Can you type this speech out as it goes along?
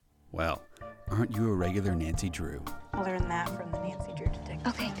Well, aren't you a regular Nancy Drew? I learned that from the Nancy Drew detective.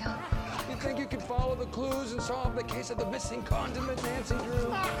 Okay, go. You think you can follow the clues and solve the case of the missing condiment, Nancy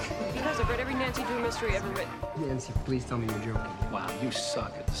Drew? Because I've read every Nancy Drew mystery ever written. Nancy, please tell me you're joking. Wow, you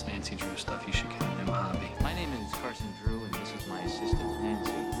suck at this Nancy Drew stuff. You should get a new hobby. My name is Carson Drew, and this is my assistant,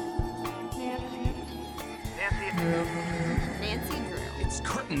 Nancy. Nancy Drew. It's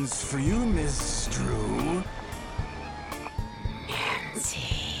curtains for you, Miss Drew.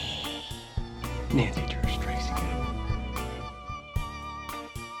 Nancy Drew strikes again.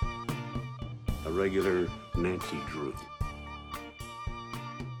 A regular Nancy Drew.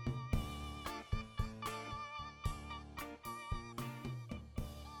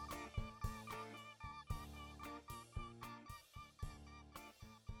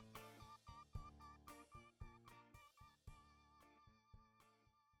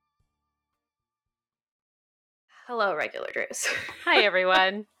 Hello, regular Drews. Hi,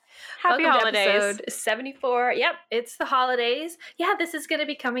 everyone. Happy Welcome holidays. to episode 74. Yep, it's the holidays. Yeah, this is going to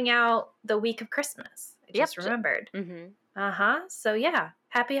be coming out the week of Christmas. I just remembered. Mm-hmm. So yeah,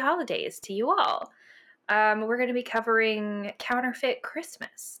 happy holidays to you all. We're going to be covering Counterfeit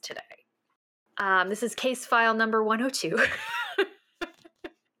Christmas today. This is case file number 102.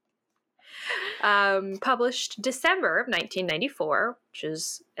 Published December of 1994, which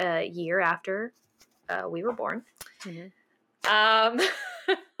is a year after we were born. Mm-hmm.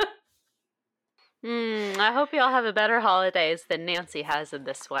 I hope you all have a better holidays than Nancy has in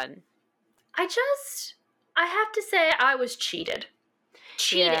this one. I have to say I was cheated.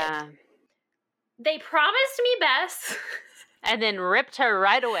 Yeah. They promised me Bess. And then ripped her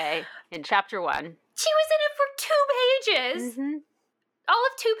right away in chapter 1. She was in it for 2 pages. Mm-hmm. All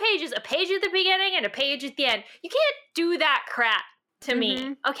of 2 pages. A page at the beginning and a page at the end. You can't do that crap to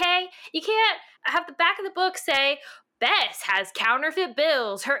me, okay? You can't have the back of the book say, Bess has counterfeit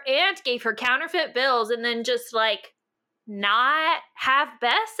bills. Her aunt gave her counterfeit bills, and then just, not have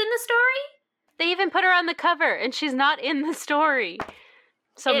Bess in the story? They even put her on the cover, and she's not in the story.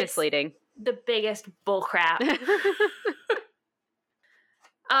 So It's misleading. The biggest bullcrap. But,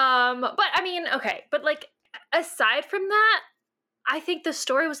 I mean, okay. But, aside from that, I think the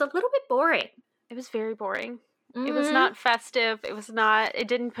story was a little bit boring. It was very boring. Mm-hmm. It was not festive. It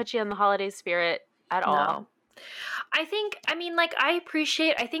didn't put you in the holiday spirit at all. No. I think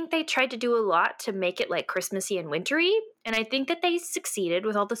they tried to do a lot to make it Christmassy and wintry, and I think that they succeeded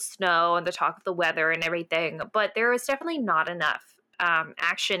with all the snow and the talk of the weather and everything, but there was definitely not enough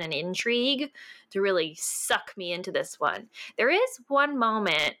action and intrigue to really suck me into this one. There is one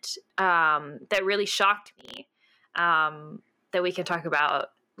moment that really shocked me that we can talk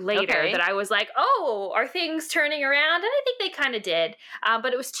about later, that I was like, oh, are things turning around? And I think they kind of did.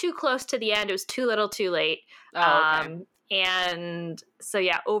 But it was too close to the end. It was too little too late. And so,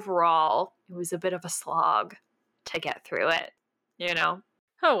 yeah, overall, it was a bit of a slog to get through it,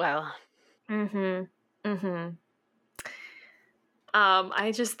 Oh, well.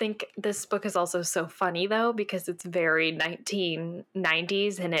 I just think this book is also so funny, though, because it's very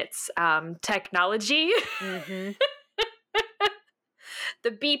 1990s and it's technology. Mm-hmm. The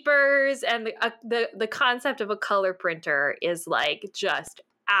beepers and the concept of a color printer is just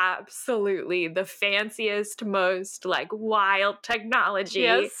absolutely the fanciest, most wild technology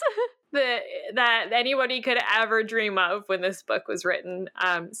that anybody could ever dream of when this book was written.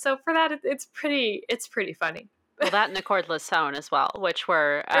 So for that, it's pretty funny. Well, that and a cordless phone as well, which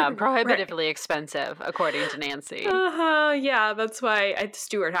were prohibitively expensive, according to Nancy. Yeah, that's why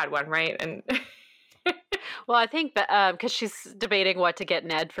Stuart had one, right? And well, I think because she's debating what to get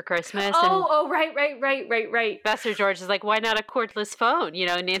Ned for Christmas. Right. Pastor George is like, why not a cordless phone?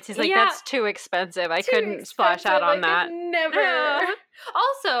 And Nancy's like, that's too expensive. I couldn't splash out on that. Never.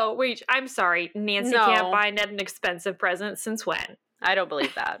 Also, wait, I'm sorry. Nancy can't buy Ned an expensive present since when? I don't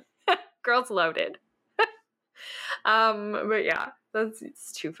believe that. Girl's loaded. But yeah,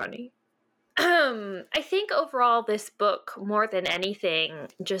 it's too funny. I think overall this book, more than anything,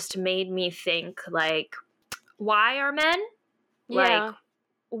 just made me think, why are men? Yeah.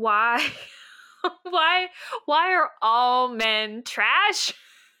 Why are all men trash?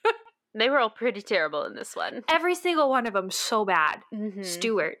 They were all pretty terrible in this one. Every single one of them so bad. Mm-hmm.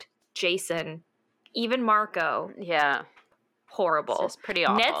 Stuart, Jason, even Marco. Yeah. Horrible. It's just pretty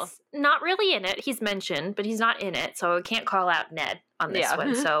awful. Ned's not really in it. He's mentioned, but he's not in it, so I can't call out Ned on this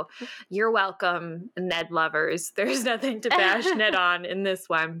one. So you're welcome, Ned lovers. There's nothing to bash Ned on in this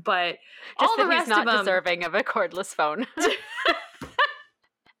one, but just all that the rest he's not of them, deserving of a cordless phone.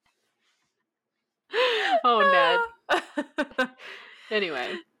 Oh, Ned.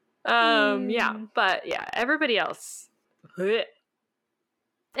 Anyway. Yeah, but yeah, everybody else. It's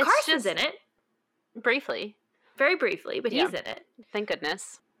Carson is in it. Briefly. Very briefly, but he's in it. Thank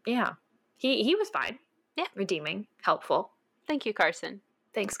goodness. Yeah. He was fine. Yeah. Redeeming. Helpful. Thank you, Carson.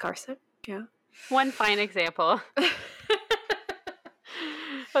 Thanks, Carson. Yeah. One fine example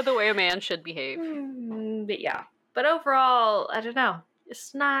of the way a man should behave. But yeah. But overall, I don't know.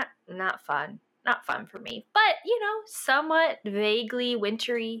 It's not fun. Not fun for me. But, somewhat vaguely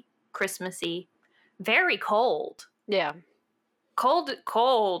wintry, Christmassy. Very cold. Yeah. Cold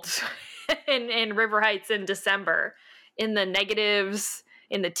in River Heights in December. In the negatives,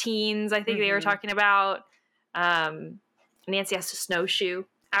 in the teens, I think they were talking about. Nancy has to snowshoe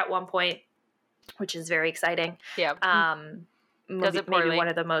at one point, which is very exciting. Yeah. Maybe one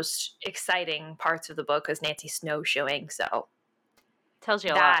of the most exciting parts of the book is Nancy snowshoeing. So tells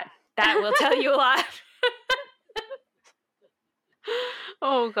you a lot. That will tell you a lot.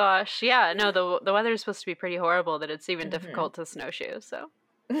 Oh gosh, yeah. No, the weather is supposed to be pretty horrible. That it's even difficult to snowshoe. So,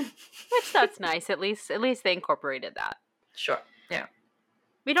 which that's nice. At least they incorporated that. Sure. Yeah.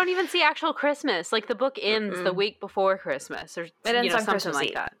 We don't even see actual Christmas. Like the book ends the week before Christmas, or it ends on something Christmas like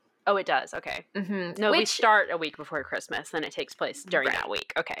Eve. that. Oh, it does. Okay. No, we start a week before Christmas, then it takes place during that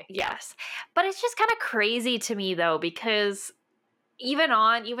week. Okay. Yes, but it's just kind of crazy to me though, because even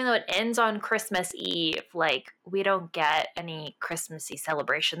though it ends on Christmas Eve, like we don't get any Christmassy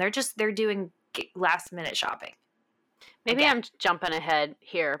celebration. They're doing last minute shopping. Maybe I'm jumping ahead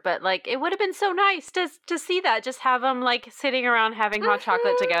here, but like it would have been so nice to see that. Just have them like sitting around having hot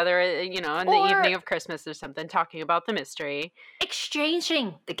chocolate together, in the evening of Christmas or something, talking about the mystery,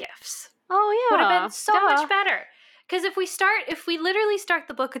 exchanging the gifts. Oh yeah, would have been so much better. Because if we literally start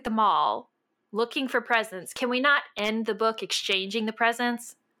the book at the mall, looking for presents, can we not end the book exchanging the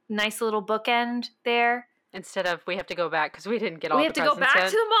presents? Nice little bookend there. Instead of we have to go back because we didn't get all the presents in. We have to go back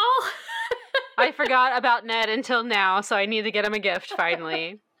to the mall. I forgot about Ned until now, so I need to get him a gift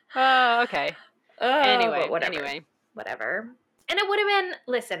finally. Oh, okay. Anyway. Whatever. And it would have been,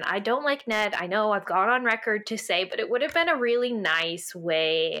 listen, I don't like Ned. I know I've gone on record to say, but it would have been a really nice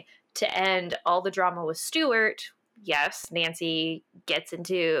way to end all the drama with Stuart. Yes, Nancy gets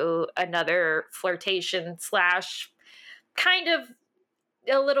into another flirtation / kind of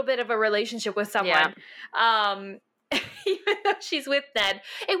a little bit of a relationship with someone. Yeah. Even though she's with Ned,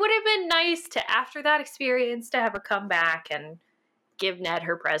 it would have been nice to, after that experience, to have her come back and give Ned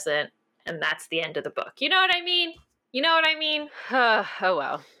her present, and that's the end of the book. You know what I mean? Oh,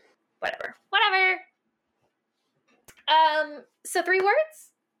 well. Whatever. So 3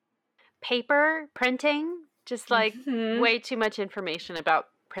 words? Paper, printing, just like way too much information about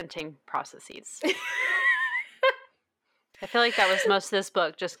printing processes. I feel like that was most of this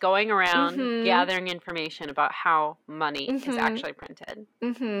book, just going around gathering information about how money is actually printed.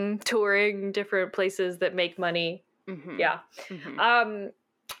 Touring different places that make money. Yeah.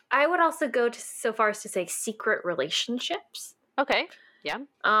 I would also go so far as to say secret relationships. Okay. Yeah.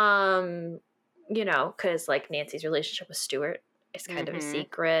 Because like Nancy's relationship with Stuart is kind of a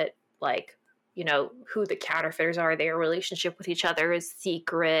secret. Like, who the counterfeiters are, their relationship with each other is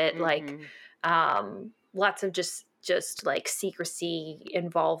secret. Like, lots of just like secrecy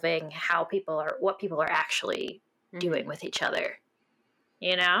involving what people are actually doing with each other.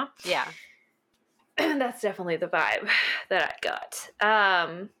 Yeah. That's definitely the vibe that I got.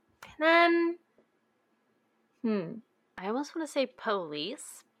 And then, I almost want to say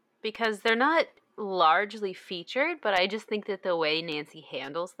police, because they're not largely featured, but I just think that the way Nancy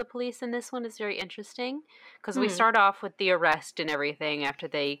handles the police in this one is very interesting, because we start off with the arrest and everything after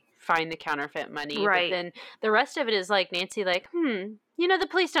they find the counterfeit money, right? But then the rest of it is like Nancy like, the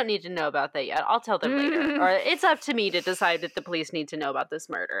police don't need to know about that yet. I'll tell them later. Or it's up to me to decide that the police need to know about this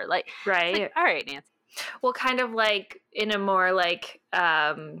murder. Like, right. Like, all right, Nancy. Well, kind of like in a more like,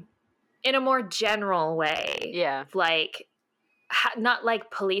 in a more general way. Yeah. Like, not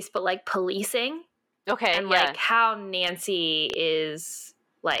like police, but like policing. Okay. And like how Nancy is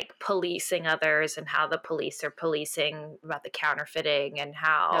like policing others, and how the police are policing about the counterfeiting, and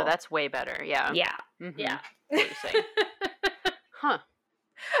how. No, that's way better. Yeah. Yeah. Yeah. Policing. Huh.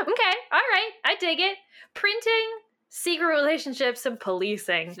 Okay. All right. I dig it. Printing, secret relationships, and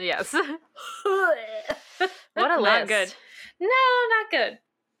policing. Yes. What a list. Not good. No, not good.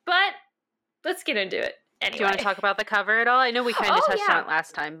 But let's get into it. Anyway. Do you want to talk about the cover at all? I know we kind of touched on it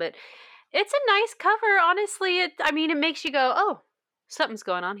last time, but it's a nice cover. Honestly, it makes you go, oh, something's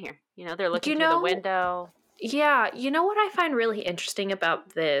going on here. They're looking through the window. Yeah. You know what I find really interesting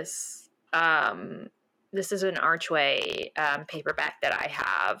about this? This is an Archway paperback that I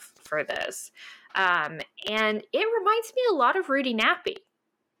have for this. And it reminds me a lot of Rudy Nappy.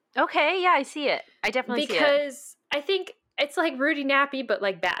 Okay, yeah, I see it. I definitely see it. Because I think It's like Rudy Nappy, but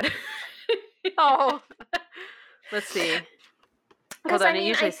like bad. Oh. Let's see. Hold on, I mean, it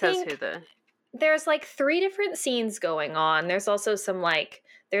usually I says think who the... there's like 3 different scenes going on. There's also some like,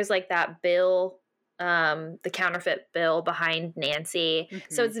 there's like that bill, the counterfeit bill behind Nancy.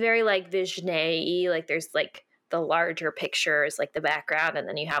 So it's very like visionary, like there's like the larger pictures, like the background, and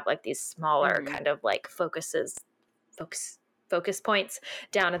then you have like these smaller kind of like focus points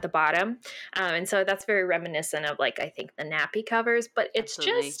down at the bottom. And so that's very reminiscent of like, I think the Nappy covers, but it's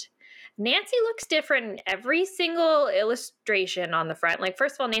just, Nancy looks different in every single illustration on the front. Like,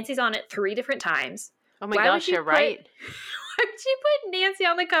 first of all, Nancy's on it 3 different times. Oh my gosh, you're right. Why would you put Nancy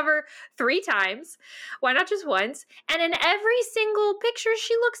on the cover 3 times? Why not just once? And in every single picture,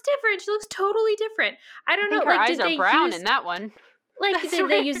 she looks different. She looks totally different. I don't know. Her like, eyes are brown in that one. Like, did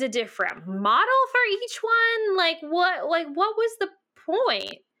they use a different model for each one? Like, what was the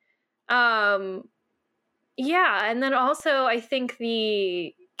point? Yeah, and then also I think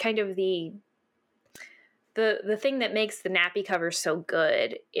the kind of the thing that makes the Nappy cover so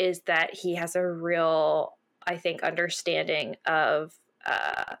good is that he has a real, I think, understanding of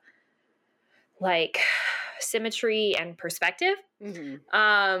like symmetry and perspective.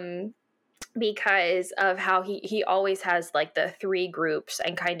 Because of how he always has like the 3 groups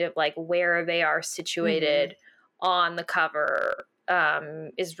and kind of like where they are situated on the cover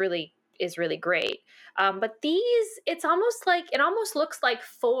is really great. But these, it almost looks like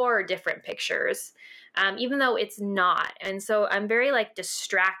 4 different pictures, even though it's not. And so I'm very like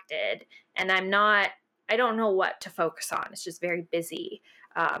distracted, and I don't know what to focus on. It's just very busy.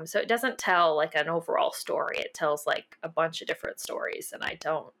 So it doesn't tell like an overall story. It tells like a bunch of different stories, and I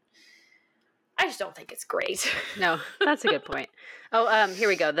just don't think it's great. No, that's a good point. Oh, here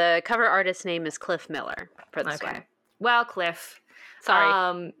we go. The cover artist's name is Cliff Miller for this one. Well, Cliff.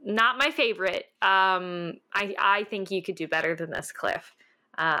 Sorry. Not my favorite. I think you could do better than this, Cliff.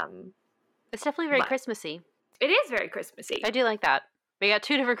 It's definitely very Christmassy. It is very Christmassy. I do like that. We got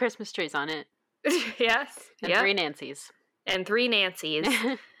 2 different Christmas trees on it. Yes. And 3 Nancys. And 3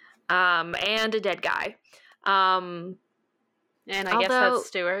 Nancys. And a dead guy. And I guess that's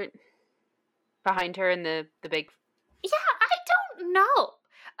Stuart. Behind her in the big... Yeah, I don't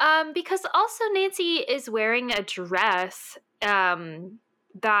know. Because also Nancy is wearing a dress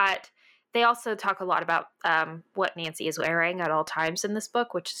that they also talk a lot about what Nancy is wearing at all times in this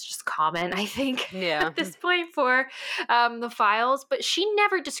book, which is just common, I think, at this point for the files. But she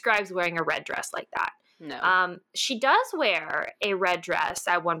never describes wearing a red dress like that. No. She does wear a red dress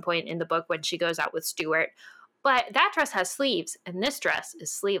at one point in the book when she goes out with Stuart. But that dress has sleeves, and this dress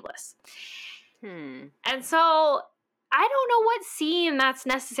is sleeveless. And so I don't know what scene that's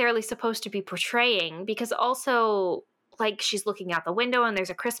necessarily supposed to be portraying, because also like she's looking out the window and there's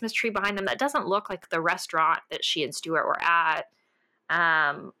a Christmas tree behind them that doesn't look like the restaurant that she and Stuart were at.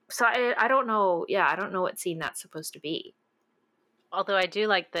 So I don't know. Yeah, I don't know what scene that's supposed to be. Although I do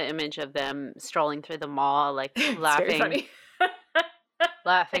like the image of them strolling through the mall, like laughing.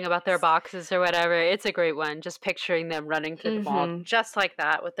 Laughing about their boxes or whatever. It's a great one. Just picturing them running through the mall just like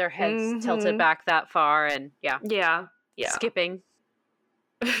that with their heads tilted back that far and Yeah. Skipping.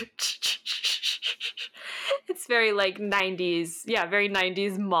 It's very like 90s. Yeah, very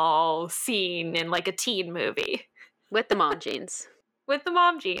 90s mall scene in like a teen movie. With the mom jeans. With the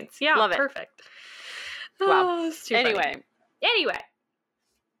mom jeans. Yeah, love it. Perfect. Wow. Anyway.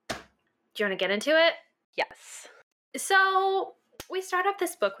 Do you want to get into it? Yes. So we start off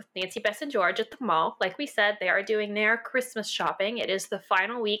this book with Nancy, Bess, and George at the mall. Like we said, they are doing their Christmas shopping. It is the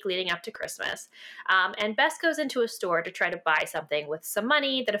final week leading up to Christmas. And Bess goes into a store to try to buy something with some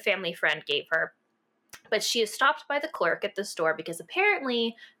money that a family friend gave her. But she is stopped by the clerk at the store because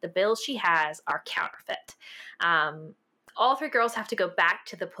apparently the bills she has are counterfeit. All 3 girls have to go back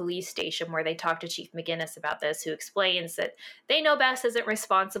to the police station where they talk to Chief McGinnis about this, who explains that they know Bess isn't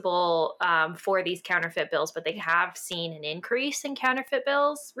responsible for these counterfeit bills, but they have seen an increase in counterfeit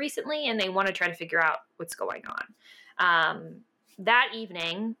bills recently, and they want to try to figure out what's going on. That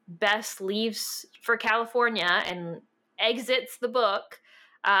evening, Bess leaves for California and exits the book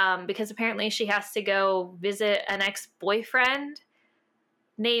because apparently she has to go visit an ex-boyfriend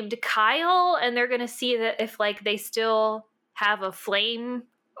named Kyle, and they're gonna see that if like they still have a flame.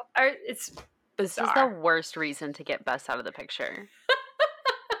 Or it's bizarre. This is the worst reason to get Bess out of the picture.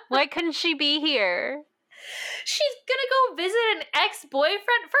 Why couldn't she be here? She's gonna go visit an ex-boyfriend.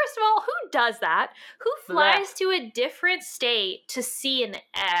 First of all, who does that? Who flies to a different state to see an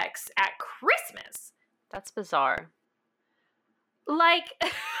ex at Christmas? That's bizarre. Like,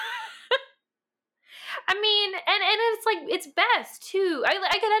 I mean, and it's like, it's Bess too.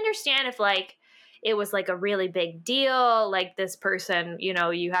 I could understand if like it was like a really big deal. Like this person, you know,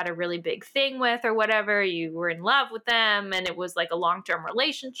 you had a really big thing with or whatever, you were in love with them and it was like a long-term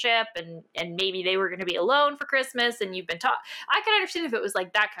relationship and maybe they were going to be alone for Christmas and you've been taught. I could understand if it was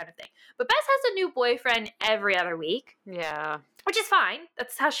like that kind of thing. But Bess has a new boyfriend every other week. Yeah. Which is fine.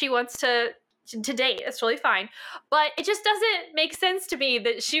 That's how she wants to date. It's really fine. But it just doesn't make sense to me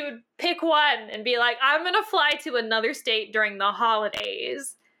that she would pick one and be like, I'm going to fly to another state during the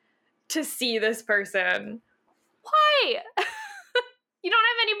holidays to see this person. Why? You don't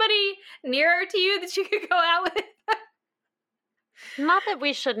have anybody nearer to you that you could go out with? Not that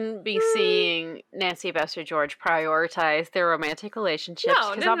we shouldn't be seeing Nancy, Bess, or George prioritize their romantic relationships,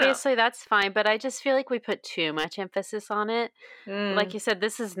 because obviously that's fine, but I just feel like we put too much emphasis on it. Like you said,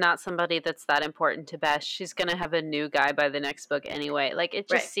 this is not somebody that's that important to Bess. She's going to have a new guy by the next book anyway. Like, it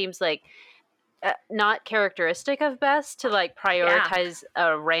just seems like not characteristic of Bess to, like, prioritize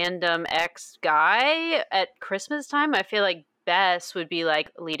a random ex guy at Christmas time. I feel like Bess would be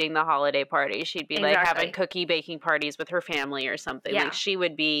like leading the holiday party. She'd be like having cookie baking parties with her family or something. Like she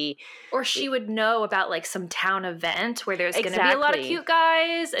would be, or she would know about like some town event where there's going to be a lot of cute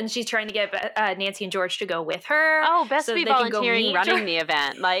guys, and she's trying to get Nancy and George to go with her. Oh, Bess would be volunteering running the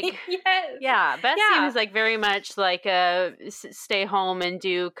event. Like, Bess seems like very much like stay home and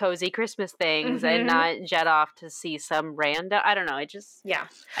do cozy Christmas things and not jet off to see some random. I don't know. I just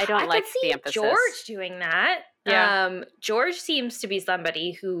I don't like the emphasis. George doing that. Yeah. George seems to be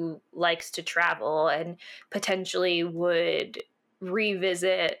somebody who likes to travel and potentially would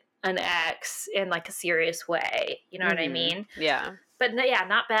revisit an ex in like a serious way. You know what I mean? Yeah. But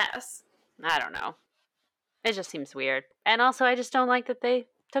not Bess. I don't know. It just seems weird. And also, I just don't like that they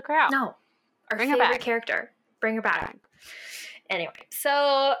took her out. No. Our favorite character. Bring her back. Anyway,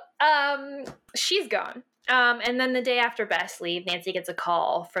 so she's gone. And then the day after Bess leaves, Nancy gets a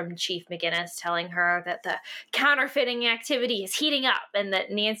call from Chief McGinnis telling her that the counterfeiting activity is heating up and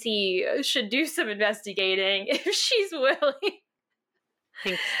that Nancy should do some investigating if she's willing.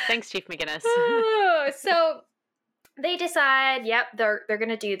 Thanks, Chief McGinnis. So they decide, they're going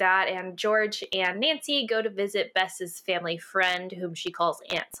to do that. And George and Nancy go to visit Bess's family friend, whom she calls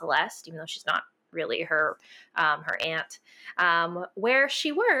Aunt Celeste, even though she's not really her aunt, where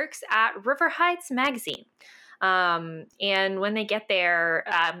she works at River Heights Magazine. And when they get there,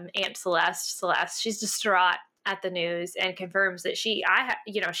 Aunt Celeste, she's distraught at the news and confirms that she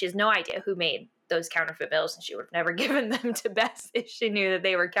has no idea who made those counterfeit bills, and she would have never given them to Bess if she knew that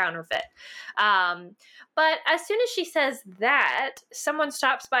they were counterfeit. But as soon as she says that, someone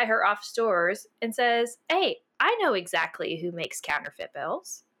stops by her office doors and says, "Hey, I know exactly who makes counterfeit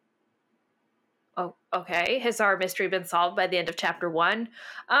bills." Oh, okay. Has our mystery been solved by the end of chapter 1?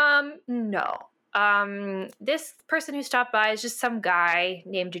 No. This person who stopped by is just some guy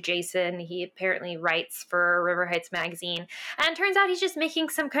named Jason. He apparently writes for River Heights Magazine. And it turns out he's just making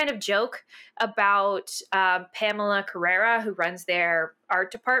some kind of joke about Pamela Carrera, who runs their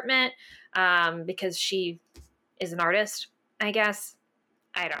art department, because she is an artist, I guess.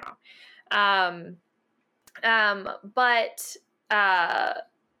 I don't know. But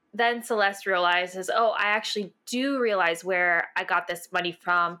then Celeste realizes, I actually do realize where I got this money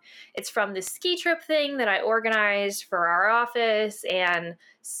from. It's from this ski trip thing that I organized for our office. And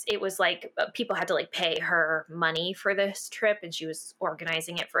it was like people had to like pay her money for this trip, and she was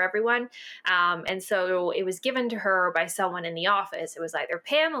organizing it for everyone. And so it was given to her by someone in the office. It was either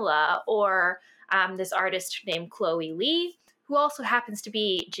Pamela or this artist named Chloe Lee, who also happens to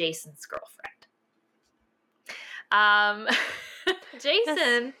be Jason's girlfriend.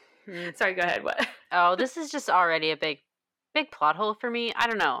 Jason. Sorry, go ahead. What? Oh, this is just already a big plot hole for me. I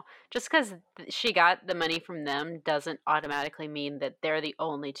don't know. Just because she got the money from them doesn't automatically mean that they're the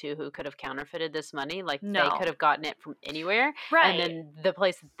only two who could have counterfeited this money. Like, they could have gotten it from anywhere. Right. And then the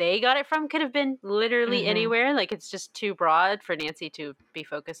place they got it from could have been literally anywhere. Like, it's just too broad for Nancy to be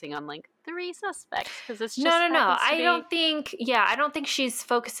focusing on, like, 3 suspects. Because it's just No. I don't think she's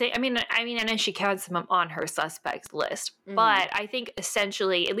focusing. I mean, I know she counts them on her suspects list. But I think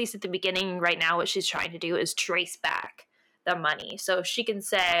essentially, at least at the beginning right now, what she's trying to do is trace back the money. So she can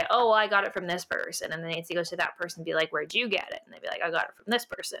say, I got it from this person. And then Nancy goes to that person and be like, where'd you get it? And they'd be like, I got it from this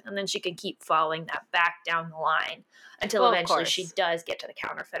person. And then she can keep following that back down the line until eventually she does get to the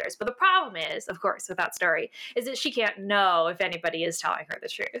counterfeiters. But the problem is, of course, with that story, is that she can't know if anybody is telling her the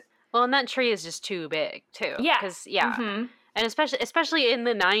truth. Well, and that tree is just too big, too. Yeah. Because, and especially in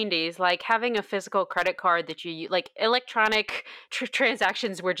the 90s, like, having a physical credit card that you like, electronic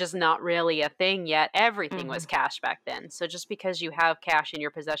transactions were just not really a thing yet. Everything was cash back then. So just because you have cash in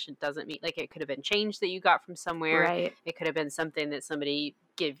your possession doesn't mean, like, it could have been change that you got from somewhere. Right. It could have been something that somebody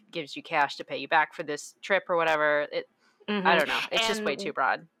gives you cash to pay you back for this trip or whatever. I don't know. It's just way too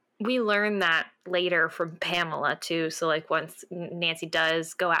broad. We learn that later from Pamela too. So like once Nancy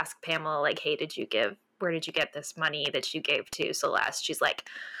does go ask Pamela, like, hey, where did you get this money that you gave to Celeste? She's like,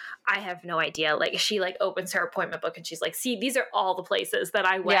 I have no idea. Like she like opens her appointment book and she's like, see, these are all the places that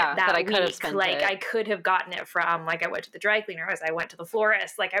I went that I could have week. Like I could have gotten it from, like I went to the dry cleaners, I went to the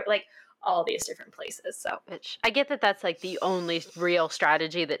florist, like all these different places. So which I get that that's like the only real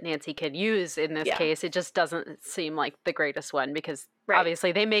strategy that Nancy could use in this case. It just doesn't seem like the greatest one because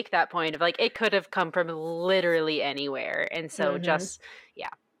obviously they make that point of like it could have come from literally anywhere. And so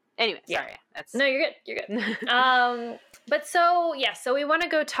anyway, sorry. No, you're good. But so we want to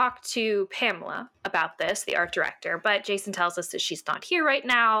go talk to Pamela about this, the art director, but Jason tells us that she's not here right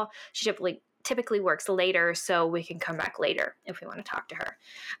now. She typically works later, so we can come back later if we want to talk to her.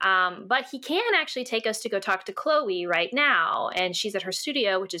 But he can actually take us to go talk to Chloe right now, and she's at her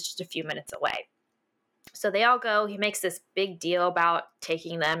studio, which is just a few minutes away. So they all go. He makes this big deal about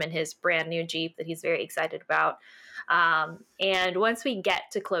taking them in his brand new Jeep that he's very excited about. And once we get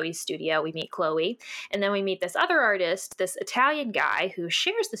to Chloe's studio, we meet Chloe, and then we meet this other artist, this Italian guy who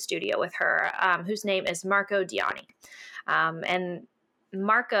shares the studio with her, whose name is Marco Diani. And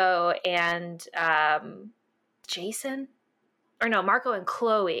Marco and Marco and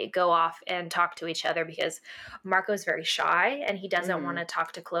Chloe go off and talk to each other because Marco's very shy and he doesn't want to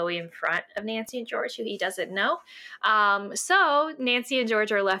talk to Chloe in front of Nancy and George, who he doesn't know. So Nancy and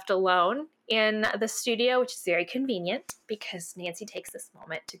George are left alone in the studio, which is very convenient because Nancy takes this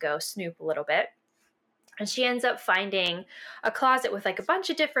moment to go snoop a little bit. And she ends up finding a closet with like a bunch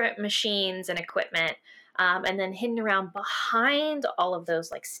of different machines and equipment. And then hidden around behind all of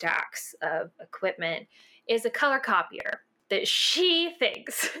those like stacks of equipment is a color copier that she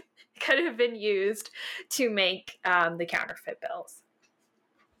thinks could have been used to make the counterfeit bills.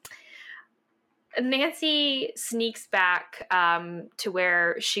 Nancy sneaks back to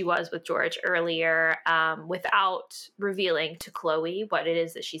where she was with George earlier without revealing to Chloe what it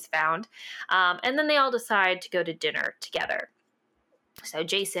is that she's found. And then they all decide to go to dinner together. So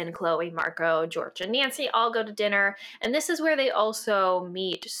Jason, Chloe, Marco, George, and Nancy all go to dinner. And this is where they also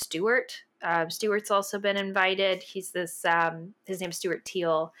meet Stuart. Stuart's also been invited. He's this, his name's Stuart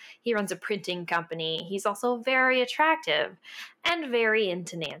Teal. He runs a printing company. He's also very attractive and very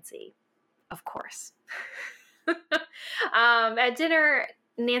into Nancy, of course. At dinner,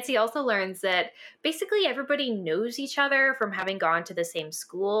 Nancy also learns that basically everybody knows each other from having gone to the same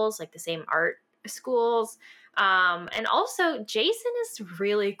schools, like the same art schools. And also Jason is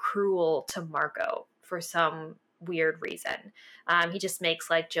really cruel to Marco for some weird reason. He just makes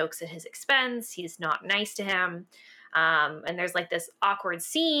like jokes at his expense. He's not nice to him. And there's like this awkward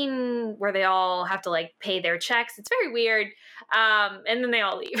scene where they all have to like pay their checks. It's very weird. And then they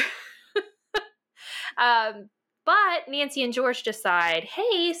all leave. But Nancy and George decide,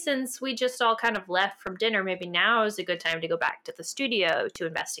 hey, since we just all kind of left from dinner, maybe now is a good time to go back to the studio to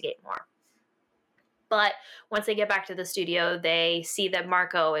investigate more. But once they get back to the studio, they see that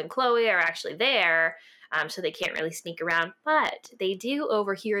Marco and Chloe are actually there, so they can't really sneak around. But they do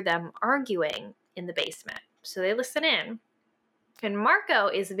overhear them arguing in the basement. So they listen in. And Marco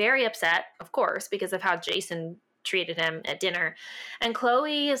is very upset, of course, because of how Jason treated him at dinner. And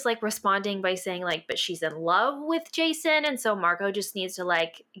Chloe is like responding by saying like, but she's in love with Jason. And so Marco just needs to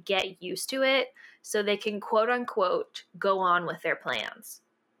like get used to it so they can quote unquote go on with their plans.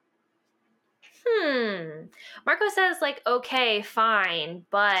 Marco says like, okay, fine,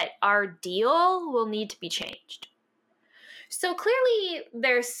 but our deal will need to be changed. So clearly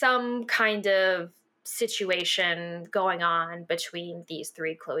there's some kind of situation going on between these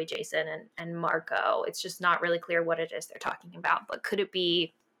three, Chloe, Jason, and Marco. It's just not really clear what it is they're talking about, but could it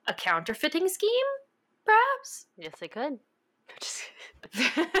be a counterfeiting scheme, perhaps? Yes, it could.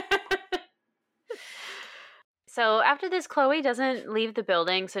 So after this, Chloe doesn't leave the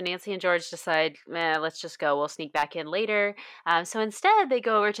building, so Nancy and George decide, let's just go. We'll sneak back in later. So instead, they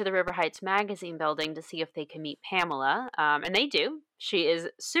go over to the River Heights magazine building to see if they can meet Pamela, and they do. She is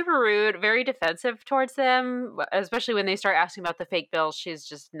super rude, very defensive towards them, especially when they start asking about the fake bills. She's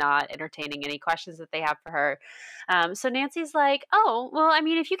just not entertaining any questions that they have for her. So Nancy's like, oh, well, I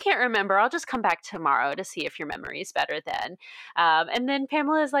mean, if you can't remember, I'll just come back tomorrow to see if your memory is better then. And then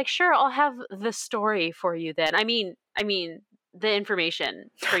Pamela is like, sure, I'll have the story for you then. I mean, the information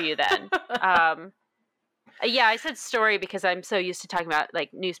for you then. Yeah, I said story because I'm so used to talking about like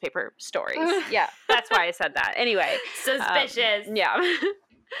newspaper stories. Yeah, that's why I said that. Anyway. Suspicious. Yeah.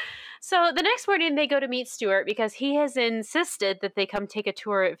 So the next morning they go to meet Stuart because he has insisted that they come take a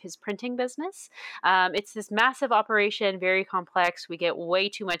tour of his printing business. It's this massive operation, very complex. We get way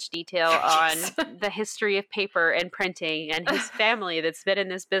too much detail on the history of paper and printing and his family that's been in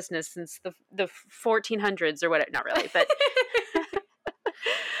this business since the 1400s or whatever. Not really, but...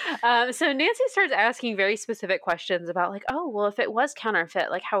 So Nancy starts asking very specific questions about like, oh, well, if it was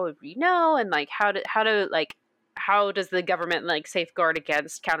counterfeit, like how would we know? And like how does the government like safeguard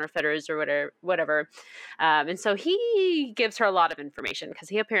against counterfeiters or whatever. And so he gives her a lot of information because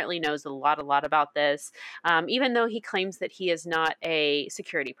he apparently knows a lot about this, even though he claims that he is not a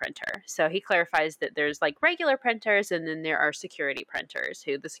security printer. So he clarifies that there's like regular printers and then there are security printers,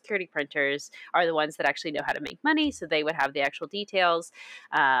 who the security printers are the ones that actually know how to make money. So they would have the actual details.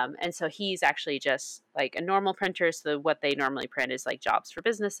 And so he's actually just like a normal printer. So what they normally print is like jobs for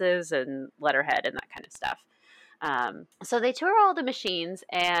businesses and letterhead and that kind of stuff. So they tour all the machines,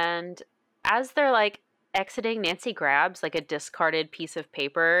 and as they're like exiting, Nancy grabs like a discarded piece of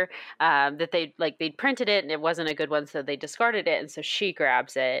paper that they'd printed it and it wasn't a good one, so they discarded it, and so she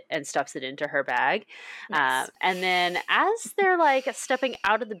grabs it and stuffs it into her bag. Nice. And then as they're like stepping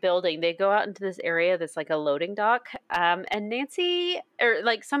out of the building, they go out into this area that's like a loading dock, and Nancy or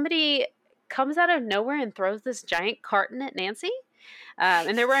like somebody comes out of nowhere and throws this giant carton at Nancy.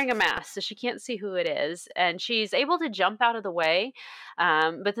 And they're wearing a mask, so she can't see who it is. And she's able to jump out of the way.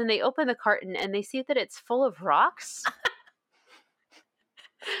 But then they open the carton and they see that it's full of rocks.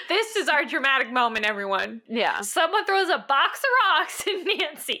 This is our dramatic moment, everyone. Yeah. Someone throws a box of rocks at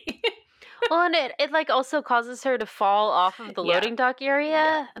Nancy. Well, and it like also causes her to fall off of the loading dock area.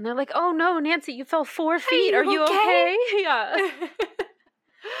 Yeah. And they're like, oh no, Nancy, you fell 4 feet. Are you okay? Yeah.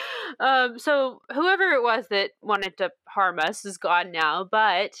 So whoever it was that wanted to harm us is gone now,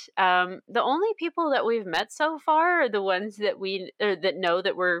 but the only people that we've met so far are the ones that that know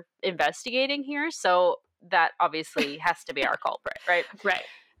that we're investigating here, so that obviously has to be our culprit, right? Right.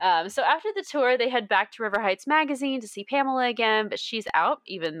 So after the tour, they head back to River Heights Magazine to see Pamela again, but she's out,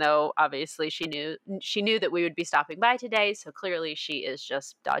 even though obviously she knew that we would be stopping by today, so clearly she is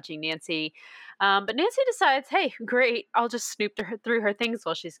just dodging Nancy. But Nancy decides, hey, great, I'll just snoop through her things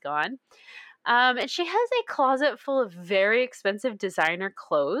while she's gone. And she has a closet full of very expensive designer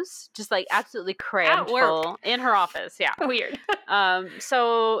clothes, just like absolutely crammed full in her office. Yeah. Weird.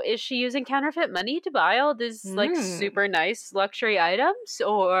 So is she using counterfeit money to buy all these like super nice luxury items,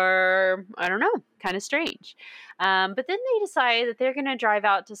 or I don't know, kind of strange. But then they decide that they're going to drive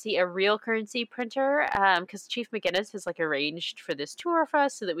out to see a real currency printer, because Chief McGinnis has like arranged for this tour for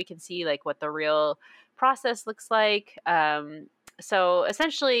us so that we can see like what the real process looks like. So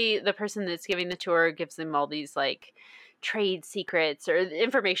essentially the person that's giving the tour gives them all these like trade secrets or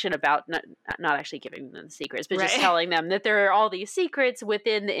information about not actually giving them the secrets, but just telling them that there are all these secrets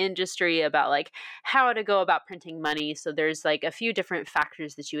within the industry about like how to go about printing money. So there's like a few different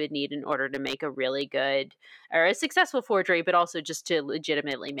factors that you would need in order to make a really good or a successful forgery, but also just to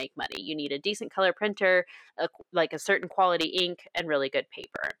legitimately make money. You need a decent color printer, like a certain quality ink, and really good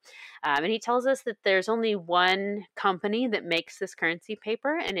paper. And he tells us that there's only one company that makes this currency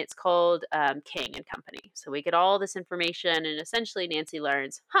paper, and it's called King and Company. So we get all this information, and essentially Nancy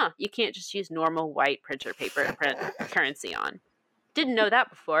learns, you can't just use normal white printer paper to print currency on. Didn't know that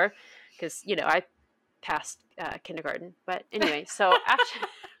before, because, I passed kindergarten. But anyway, so after...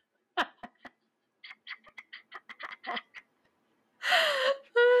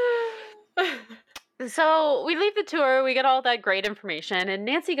 So we leave the tour, we get all that great information, and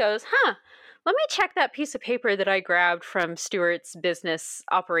Nancy goes, let me check that piece of paper that I grabbed from Stuart's business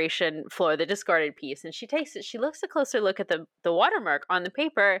operation floor, the discarded piece. And she takes it, she looks a closer look at the watermark on the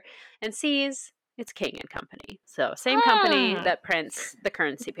paper and sees it's King and Company. So same company that prints the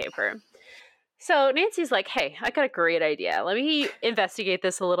currency paper. So Nancy's like, hey, I got a great idea. Let me investigate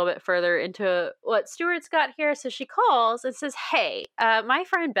this a little bit further into what Stuart's got here. So she calls and says, hey, my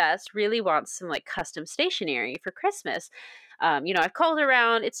friend Bess really wants some like custom stationery for Christmas. I've called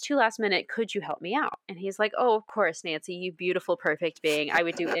around. It's too last minute. Could you help me out? And he's like, oh, of course, Nancy, you beautiful, perfect being. I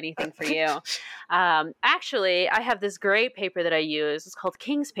would do anything for you. Actually, I have this great paper that I use. It's called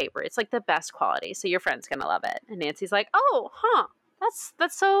King's paper. It's like the best quality. So your friend's going to love it. And Nancy's like, oh,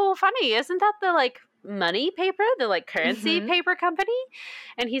 that's so funny. Isn't that the like money paper, the like currency paper company?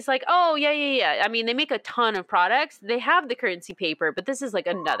 And he's like, oh, yeah. I mean, they make a ton of products. They have the currency paper, but this is like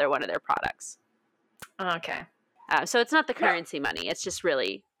another one of their products. Okay. So it's not the currency money. It's just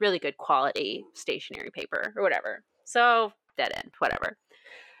really, really good quality stationery paper or whatever. So dead end, whatever.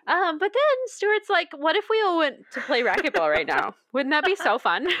 But then Stuart's like, what if we all went to play racquetball right now? Wouldn't that be so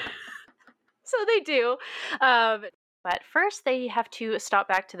fun? So they do. But first, they have to stop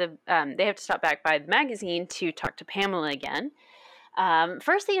back to by the magazine to talk to Pamela again.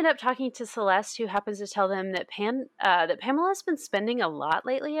 First, they end up talking to Celeste, who happens to tell them that Pamela's been spending a lot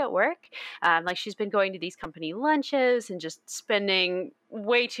lately at work. Like she's been going to these company lunches and just spending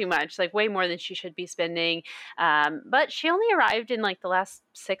way too much, like way more than she should be spending. But she only arrived in like the last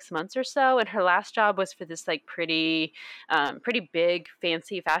 6 months or so, and her last job was for this like pretty big,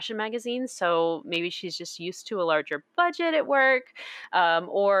 fancy fashion magazine. So maybe she's just used to a larger budget at work,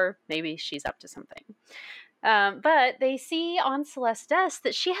 or maybe she's up to something. But they see on Celeste's desk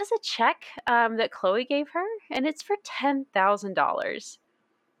that she has a check that Chloe gave her, and it's for $10,000.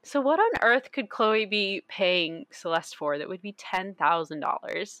 So what on earth could Chloe be paying Celeste for that would be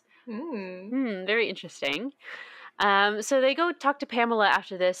 $10,000? Very interesting. So they go talk to Pamela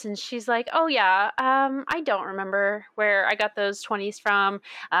after this, and she's like, oh yeah, I don't remember where I got those 20s from.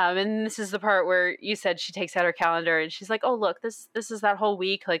 And this is the part where you said she takes out her calendar and she's like, oh, look, this is that whole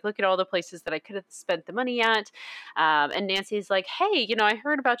week. Like, look at all the places that I could have spent the money at. And Nancy's like, hey, I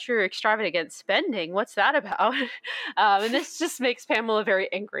heard about your extravagant spending. What's that about? And this just makes Pamela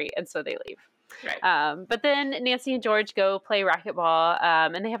very angry. And so they leave. Right. But then Nancy and George go play racquetball,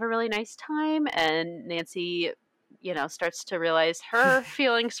 and they have a really nice time. And Nancy, starts to realize her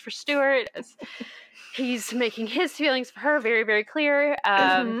feelings for Stuart as he's making his feelings for her very, very clear.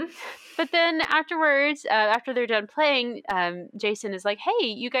 But then afterwards, after they're done playing, Jason is like, hey,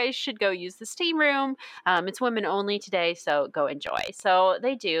 you guys should go use the steam room. It's women only today, so go enjoy. So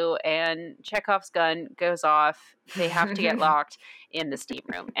they do, and Chekhov's gun goes off. They have to get locked in the steam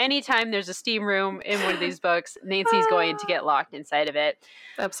room. Anytime there's a steam room in one of these books, Nancy's going to get locked inside of it.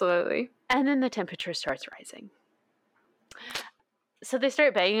 Absolutely. And then the temperature starts rising. So they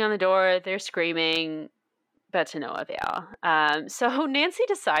start banging on the door, they're screaming, but to no avail. So Nancy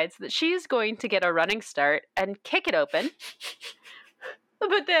decides that she is going to get a running start and kick it open.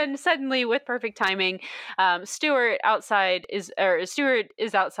 But then suddenly, with perfect timing, Stuart is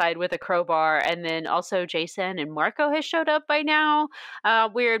outside with a crowbar, and then also Jason and Marco has showed up by now.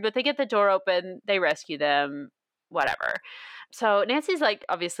 Weird, but they get the door open, they rescue them, whatever. So Nancy's like,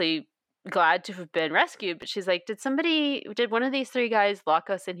 obviously glad to have been rescued, but she's like, did one of these three guys lock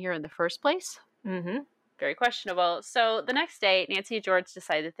us in here in the first place? Very questionable. So the next day, Nancy and George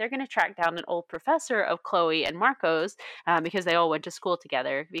decide that they're going to track down an old professor of Chloe and Marco's, because they all went to school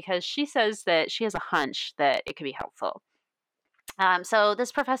together, because she says that she has a hunch that it could be helpful. So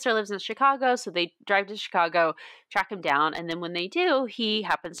this professor lives in Chicago, so they drive to Chicago, track him down, and then when they do, he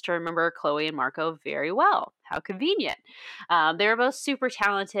happens to remember Chloe and Marco very well. How convenient. They were both super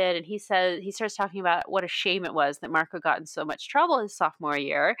talented, and he starts talking about what a shame it was that Marco got in so much trouble his sophomore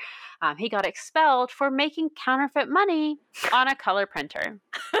year. He got expelled for making counterfeit money on a color printer.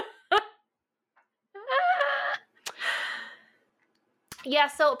 Yeah,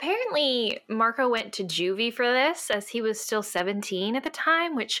 so apparently Marco went to juvie for this, as he was still 17 at the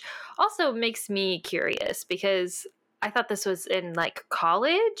time, which also makes me curious because I thought this was in like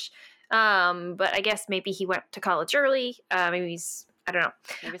college, but I guess maybe he went to college early. Maybe I don't know.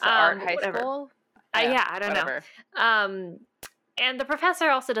 Maybe it's art high school? Yeah, I don't know. And the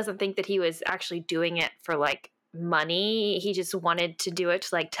professor also doesn't think that he was actually doing it for like money. He just wanted to do it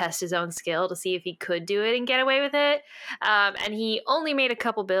to like test his own skill to see if he could do it and get away with it. And he only made a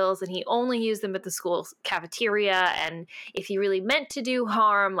couple bills, and he only used them at the school cafeteria. And if he really meant to do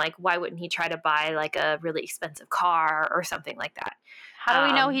harm, like why wouldn't he try to buy like a really expensive car or something like that? How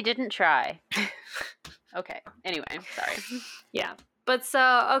do we know he didn't try? Okay. Anyway, sorry. Yeah. But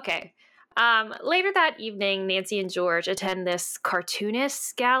so, okay. Later that evening, Nancy and George attend this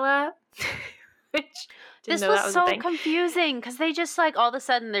cartoonist gala, which this was so confusing because they just like all of a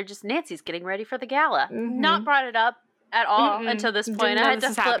sudden Nancy's getting ready for the gala. Not brought it up at all until this point. I had to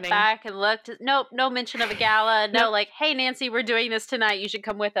flip back and look. Nope, no mention of a gala. No, like, hey Nancy, we're doing this tonight. You should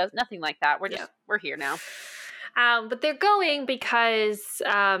come with us. Nothing like that. We're here now. But they're going because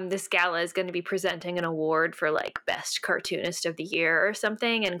this gala is going to be presenting an award for like best cartoonist of the year or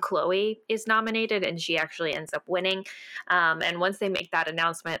something, and Chloe is nominated, and she actually ends up winning. And once they make that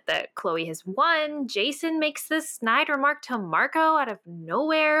announcement that Chloe has won, Jason makes this snide remark to Marco out of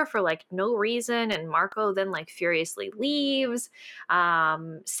nowhere for like no reason, and Marco then like furiously leaves,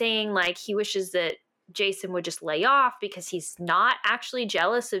 saying like he wishes that Jason would just lay off because he's not actually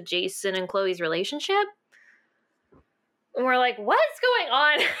jealous of Jason and Chloe's relationship. And we're like, what's going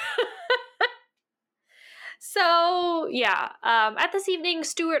on? So, yeah. At this evening,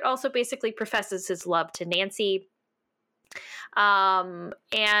 Stuart also basically professes his love to Nancy.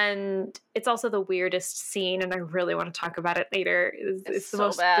 And it's also the weirdest scene, and I really want to talk about it later. It's the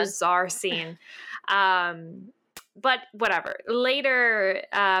most bizarre scene. But whatever. Later,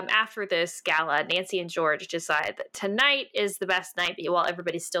 after this gala, Nancy and George decide that tonight is the best night. While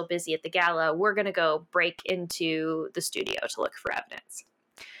everybody's still busy at the gala, we're going to go break into the studio to look for evidence.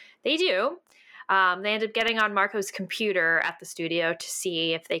 They do. They end up getting on Marco's computer at the studio to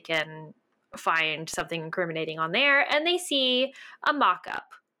see if they can find something incriminating on there. And they see a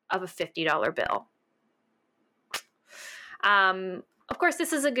mock-up of a $50 bill. Of course,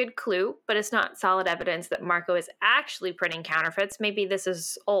 this is a good clue, but it's not solid evidence that Marco is actually printing counterfeits. Maybe this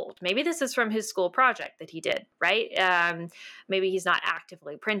is old. Maybe this is from his school project that he did, right? Maybe he's not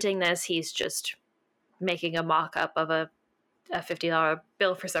actively printing this. He's just making a mock-up of a $50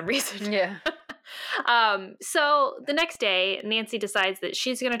 bill for some reason. Yeah. So the next day, Nancy decides that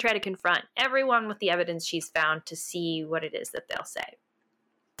she's going to try to confront everyone with the evidence she's found to see what it is that they'll say.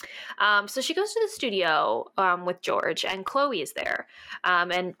 So she goes to the studio with George, and Chloe is there.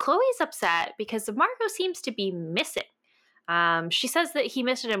 And Chloe's upset because Marco seems to be missing. She says that he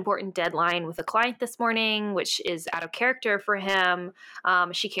missed an important deadline with a client this morning, which is out of character for him.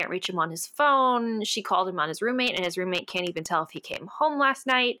 She can't reach him on his phone. She called him on his roommate, and his roommate can't even tell if he came home last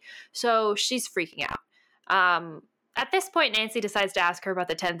night. So she's freaking out. At this point, Nancy decides to ask her about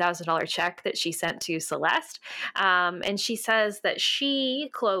the $10,000 check that she sent to Celeste. And she says that she,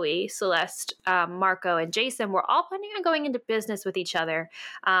 Chloe, Celeste, Marco, and Jason were all planning on going into business with each other.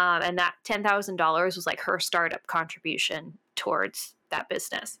 And that $10,000 was like her startup contribution towards that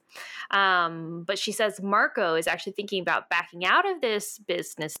business. But she says Marco is actually thinking about backing out of this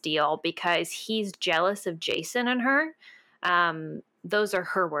business deal because he's jealous of Jason and her. Those are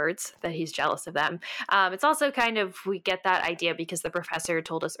her words, that he's jealous of them. It's also kind of, we get that idea because the professor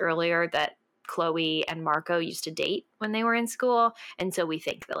told us earlier that Chloe and Marco used to date when they were in school. And so we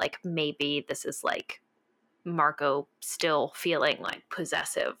think that like maybe this is like Marco still feeling like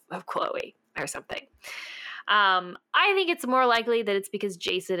possessive of Chloe or something. I think it's more likely that it's because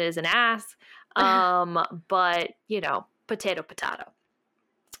Jason is an ass. But, you know, potato.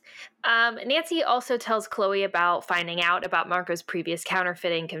 Nancy also tells Chloe about finding out about Marco's previous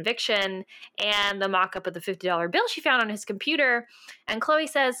counterfeiting conviction and the mock-up of the $50 bill she found on his computer. And Chloe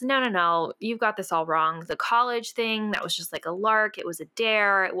says, no, you've got this all wrong. The college thing, that was just like a lark. It was a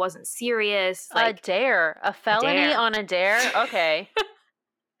dare. It wasn't serious. Like, a dare? A felony on a dare? Okay.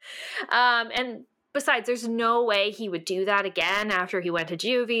 And besides, there's no way he would do that again after he went to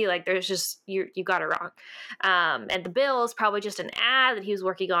juvie. Like, there's just, you got it wrong. And the bill is probably just an ad that he was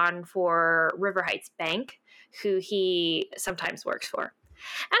working on for River Heights Bank, who he sometimes works for.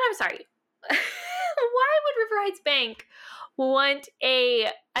 And I'm sorry, why would River Heights Bank want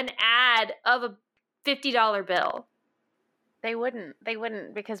an ad of a $50 bill? They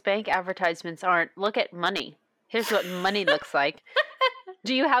wouldn't because bank advertisements aren't, look at money. Here's what money looks like.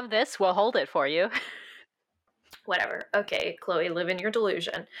 Do you have this? We'll hold it for you. Whatever. Okay, Chloe, live in your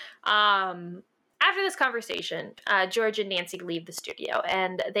delusion. After this conversation, George and Nancy leave the studio,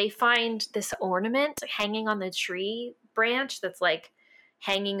 and they find this ornament hanging on the tree branch that's like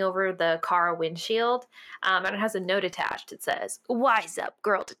hanging over the car windshield, and it has a note attached. It says, "Wise up,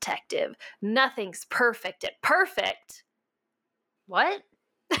 girl detective. Nothing's perfect at perfect." What?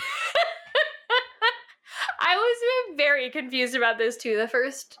 I was very confused about this too the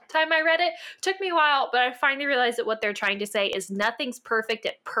first time I read it. It took me a while, but I finally realized that what they're trying to say is nothing's perfect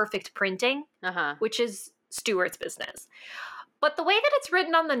at perfect printing, which is Stuart's business. But the way that it's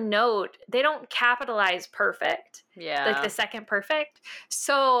written on the note, they don't capitalize perfect. Yeah. Like the second perfect.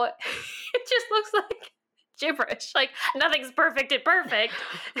 So it just looks like gibberish. Like nothing's perfect at perfect.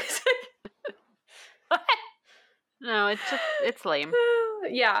 What? No, it's lame.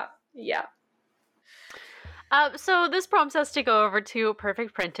 Yeah. So this prompts us to go over to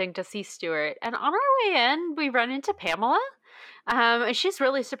Perfect Printing to see Stuart. And on our way in, we run into Pamela. And she's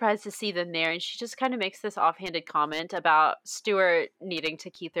really surprised to see them there. And she just kind of makes this offhanded comment about Stuart needing to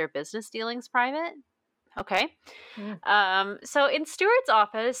keep their business dealings private. Okay. So in Stuart's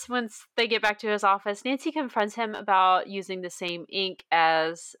office, once they get back to his office, Nancy confronts him about using the same ink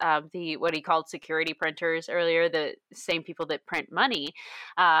as what he called security printers earlier, the same people that print money.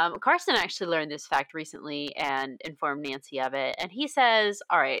 Carson actually learned this fact recently and informed Nancy of it. And he says,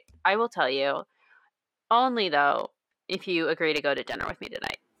 all right, I will tell you, only though, if you agree to go to dinner with me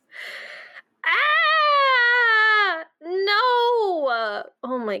tonight. No!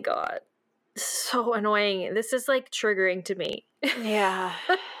 Oh my God. So annoying. This is like triggering to me. Yeah.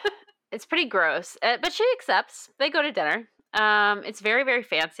 It's pretty gross. But she accepts. They go to dinner. It's very, very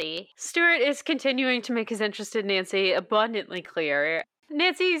fancy. Stuart is continuing to make his interest in Nancy abundantly clear.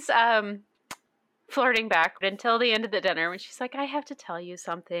 Nancy's flirting back until the end of the dinner when she's like, I have to tell you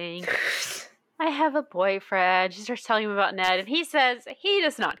something. I have a boyfriend. She starts telling him about Ned, and he says he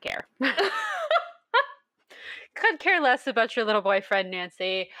does not care. Could care less about your little boyfriend,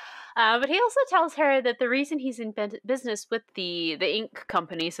 Nancy. But he also tells her that the reason he's in business with the ink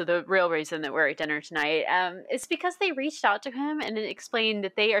company, so the real reason that we're at dinner tonight, is because they reached out to him and explained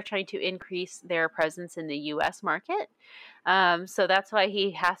that they are trying to increase their presence in the U.S. market. So that's why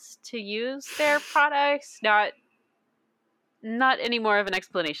he has to use their products, not any more of an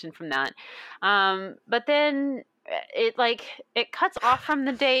explanation from that. But then it cuts off from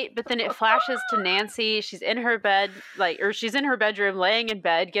the date, but then it flashes to Nancy. She's in her bed, she's in her bedroom, laying in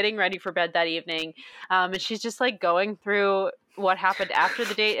bed, getting ready for bed that evening. And she's just going through what happened after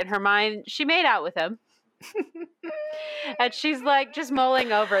the date in her mind. She made out with him. And she's just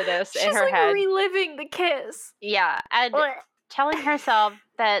mulling over this in her head. She's reliving the kiss. Yeah. And telling herself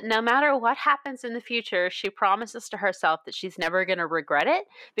that no matter what happens in the future, she promises to herself that she's never going to regret it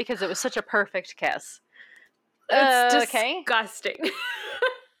because it was such a perfect kiss. It's disgusting.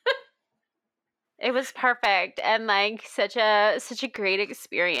 It was perfect and such a great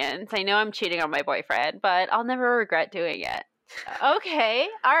experience. I know I'm cheating on my boyfriend, but I'll never regret doing it. Okay,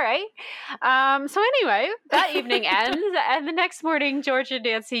 all right. So anyway, that evening ends, and the next morning, George and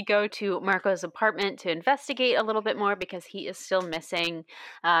Nancy go to Marco's apartment to investigate a little bit more because he is still missing.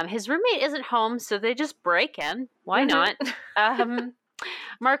 His roommate isn't home, so they just break in. Why not?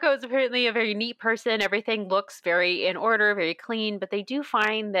 Marco is apparently a very neat person. Everything looks very in order, very clean, but they do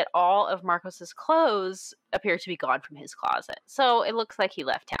find that all of Marcos's clothes appear to be gone from his closet. So it looks like he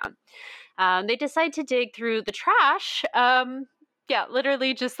left town. They decide to dig through the trash.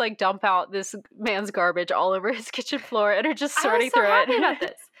 Literally just dump out this man's garbage all over his kitchen floor and are just sorting through it. I was so happy about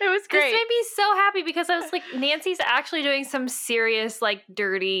this. It was great. This made me so happy because I was like, Nancy's actually doing some serious,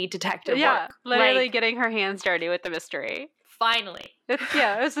 dirty detective work. Literally getting her hands dirty with the mystery. Finally. It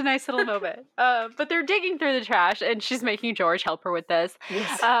was a nice little moment. But they're digging through the trash, and she's making George help her with this.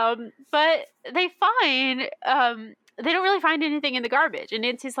 Yes. But they find... they don't really find anything in the garbage. And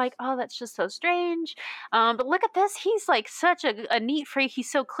Nancy's like, oh, that's just so strange. But look at this. He's such a neat freak. He's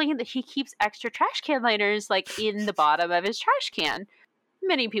so clean that he keeps extra trash can liners in the bottom of his trash can.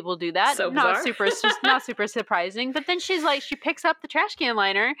 Many people do that. So bizarre. Not super surprising. But then she picks up the trash can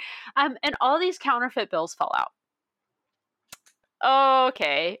liner, and all these counterfeit bills fall out.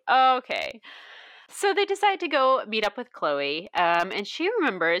 Okay. So they decide to go meet up with Chloe, and she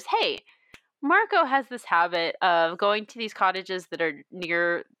remembers, hey, Marco has this habit of going to these cottages that are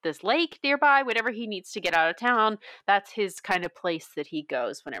near this lake nearby. Whenever he needs to get out of town, that's his kind of place that he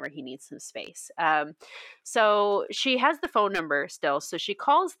goes whenever he needs some space. So she has the phone number still. So she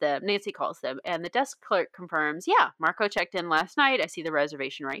calls them, Nancy calls them, and the desk clerk confirms, yeah, Marco checked in last night. I see the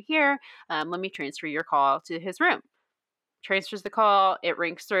reservation right here. Let me transfer your call to his room. Transfers the call. It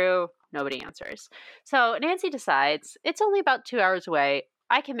rings through. Nobody answers. So Nancy decides it's only about 2 hours away.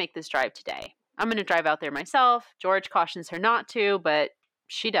 I can make this drive today. I'm going to drive out there myself. George cautions her not to, but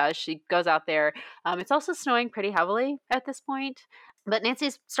she does. She goes out there. It's also snowing pretty heavily at this point. But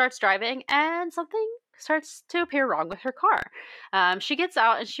Nancy starts driving, and something starts to appear wrong with her car. She gets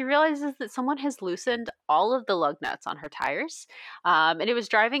out, and she realizes that someone has loosened all of the lug nuts on her tires. And it was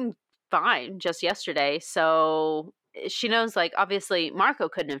driving fine just yesterday. So she knows, obviously, Marco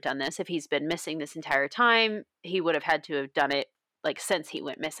couldn't have done this. If he's been missing this entire time, he would have had to have done it since he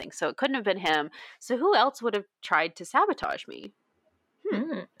went missing. So it couldn't have been him. So who else would have tried to sabotage me?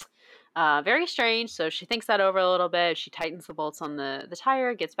 Very strange. So she thinks that over a little bit. She tightens the bolts on the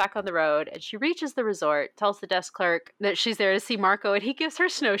tire, gets back on the road, and she reaches the resort, tells the desk clerk that she's there to see Marco, and he gives her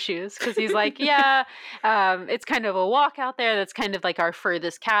snowshoes because he's like, yeah, it's kind of a walk out there. That's kind of our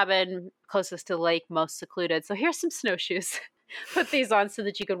furthest cabin, closest to the lake, most secluded. So here's some snowshoes. Put these on so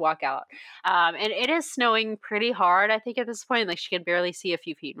that you could walk out. And it is snowing pretty hard, I think, at this point. She can barely see a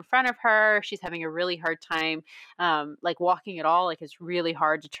few feet in front of her. She's having a really hard time, walking at all. It's really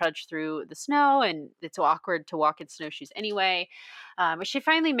hard to trudge through the snow, and it's awkward to walk in snowshoes anyway. But she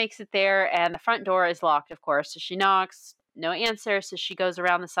finally makes it there, and the front door is locked, of course. So she knocks, no answer. So she goes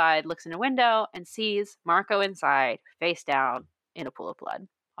around the side, looks in a window, and sees Marco inside, face down, in a pool of blood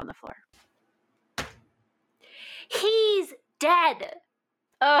on the floor. He's dead.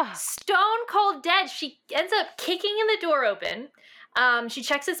 Ugh. Stone cold dead. She ends up kicking in the door open. She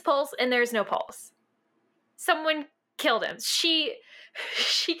checks his pulse, and there's no pulse. Someone killed him. She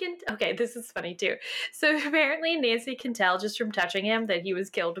can... Okay, this is funny, too. So apparently Nancy can tell just from touching him that he was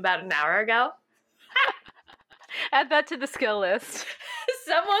killed about an hour ago. Add that to the skill list.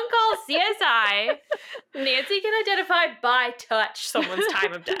 Someone call CSI. Nancy can identify by touch someone's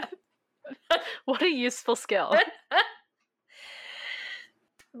time of death. What a useful skill.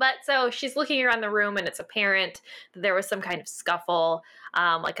 But so she's looking around the room, and it's apparent that there was some kind of scuffle,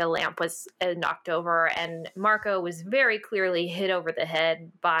 like a lamp was knocked over, and Marco was very clearly hit over the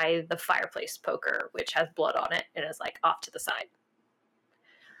head by the fireplace poker, which has blood on it and is like off to the side.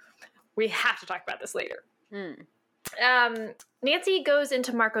 We have to talk about this later. Nancy goes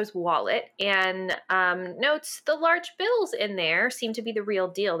into Marco's wallet and notes the large bills in there seem to be the real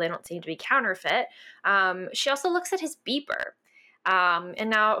deal. They don't seem to be counterfeit. She also looks at his beeper. And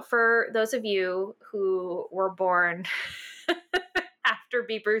now for those of you who were born after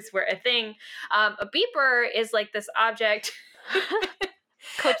beepers were a thing, a beeper is like this object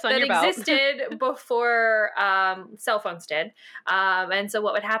clips on that your belt. existed before cell phones did. And so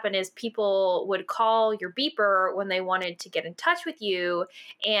what would happen is people would call your beeper when they wanted to get in touch with you.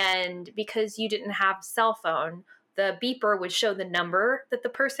 And because you didn't have a cell phone, the beeper would show the number that the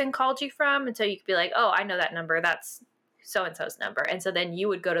person called you from. And so you could be like, oh, I know that number. That's so-and-so's number. And so then you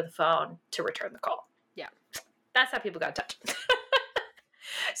would go to the phone to return the call. Yeah. That's how people got in touch.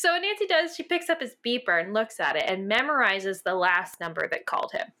 So what Nancy does, she picks up his beeper and looks at it and memorizes the last number that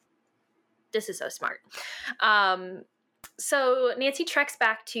called him. This is so smart. So Nancy treks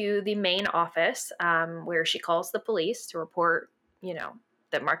back to the main office where she calls the police to report,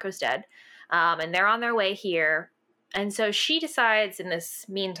 that Marco's dead. And they're on their way here. And so she decides in this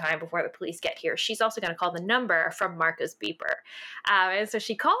meantime, before the police get here, she's also going to call the number from Marco's beeper. And so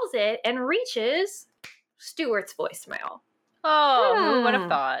she calls it and reaches Stuart's voicemail. Oh, who would have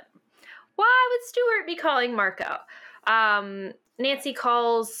thought? Why would Stuart be calling Marco? Nancy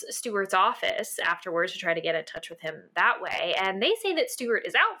calls Stuart's office afterwards to try to get in touch with him that way, and they say that Stuart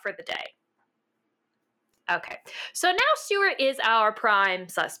is out for the day. Okay, so now Stuart is our prime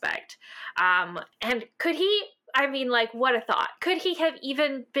suspect. And could he, what a thought. Could he have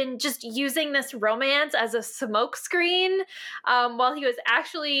even been just using this romance as a smokescreen while he was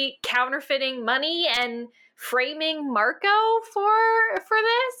actually counterfeiting money and framing Marco for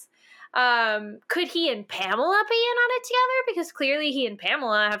this? Could he and Pamela be in on it together? Because clearly he and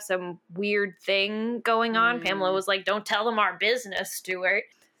Pamela have some weird thing going on. Pamela was like, don't tell them our business, Stuart.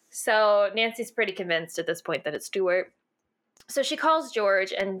 So Nancy's pretty convinced at this point that it's Stuart. So she calls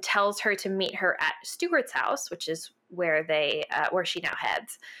George and tells her to meet her at Stuart's house, which is where where she now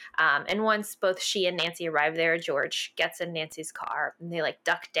heads. And once both she and Nancy arrive there, George gets in Nancy's car and they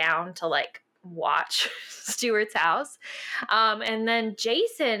duck down to watch Stuart's house. And then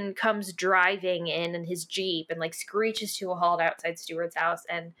Jason comes driving in his Jeep and screeches to a halt outside Stuart's house.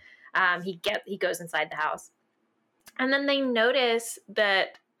 And he goes inside the house. And then they notice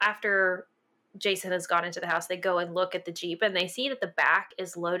that after Jason has gone into the house, they go and look at the Jeep and they see that the back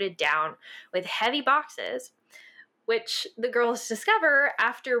is loaded down with heavy boxes, which the girls discover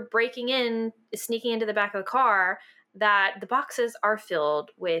after sneaking into the back of the car, that the boxes are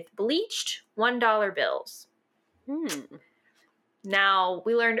filled with bleached $1 bills. Now,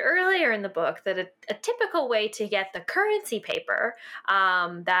 we learned earlier in the book that a typical way to get the currency paper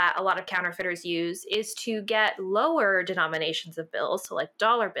that a lot of counterfeiters use is to get lower denominations of bills, so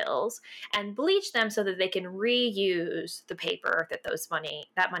dollar bills, and bleach them so that they can reuse the paper that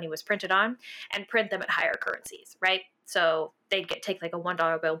that money was printed on and print them at higher currencies, right? So they'd take a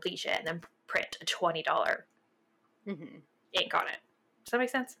 $1 bill, bleach it, and then print a $20 ink on it. Does that make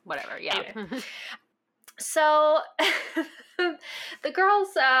sense? Whatever, yeah. Anyway. So the girls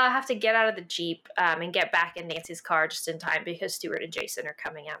have to get out of the Jeep and get back in Nancy's car just in time because Stuart and Jason are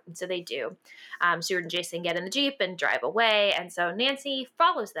coming out. And so they do. Stuart and Jason get in the Jeep and drive away. And so Nancy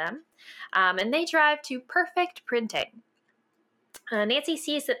follows them and they drive to Perfect Printing. Nancy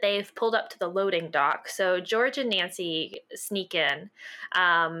sees that they've pulled up to the loading dock. So George and Nancy sneak in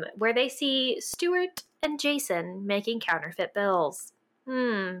where they see Stuart and Jason making counterfeit bills.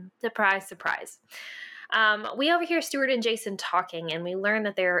 Surprise, surprise. We overhear Stuart and Jason talking, and we learn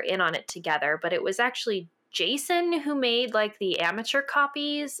that they're in on it together, but it was actually Jason who made the amateur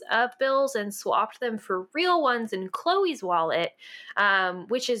copies of bills and swapped them for real ones in Chloe's wallet,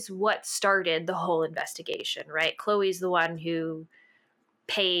 which is what started the whole investigation, right? Chloe's the one who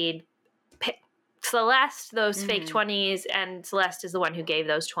paid Celeste those fake 20s, and Celeste is the one who gave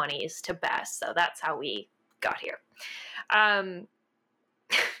those 20s to Bess. So that's how we got here.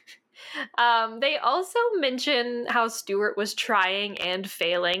 They also mention how Stuart was trying and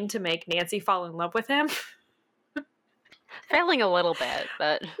failing to make Nancy fall in love with him. Failing a little bit,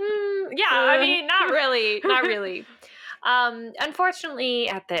 but... not really. Unfortunately,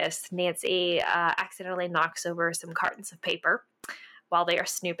 at this, Nancy accidentally knocks over some cartons of paper while they are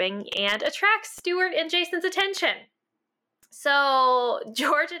snooping and attracts Stuart and Jason's attention. So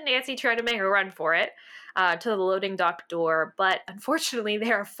George and Nancy try to make a run for it. to the loading dock door, but unfortunately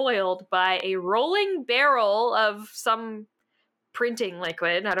they are foiled by a rolling barrel of some printing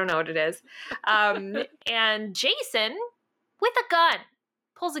liquid. I don't know what it is. And Jason, with a gun,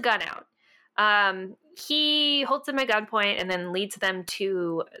 pulls a gun out. He holds them at gunpoint and then leads them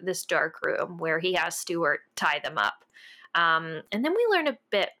to this dark room where he has Stuart tie them up. And then we learn a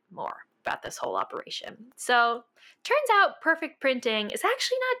bit more about this whole operation. So turns out Perfect Printing is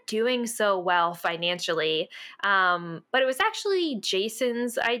actually not doing so well financially, but it was actually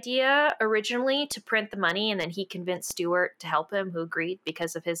Jason's idea originally to print the money, and then he convinced Stuart to help him, who agreed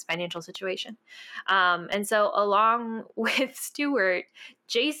because of his financial situation. And so along with Stuart,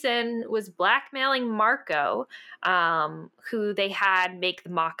 Jason was blackmailing Marco, who they had make the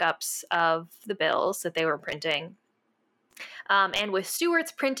mock-ups of the bills that they were printing. And with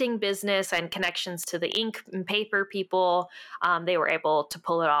Stuart's printing business and connections to the ink and paper people, they were able to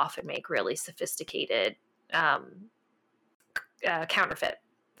pull it off and make really sophisticated counterfeit.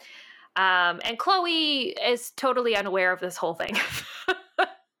 And Chloe is totally unaware of this whole thing.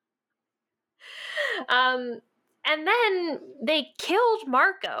 And then they killed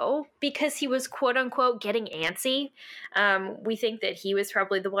Marco because he was, quote unquote, getting antsy. We think that he was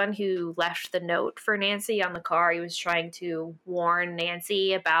probably the one who left the note for Nancy on the car. He was trying to warn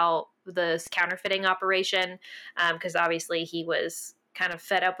Nancy about this counterfeiting operation because obviously he was kind of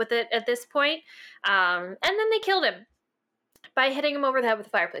fed up with it at this point. And then they killed him by hitting him over the head with a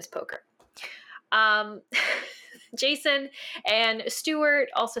fireplace poker. Jason and Stuart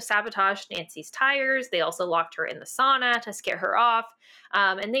also sabotaged Nancy's tires. They also locked her in the sauna to scare her off.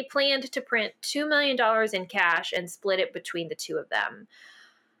 And they planned to print $2 million in cash and split it between the two of them.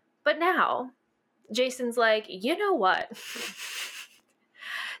 But now, Jason's like, you know what?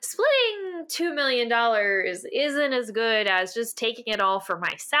 Splitting $2 million isn't as good as just taking it all for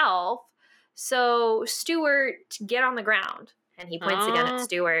myself. So, Stuart, get on the ground. And he points the gun at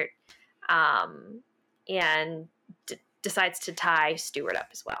Stuart. And decides to tie Stuart up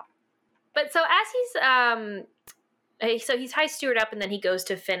as well. But so as he ties Stuart up and then he goes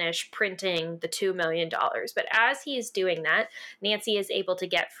to finish printing the $2 million. But as he is doing that, Nancy is able to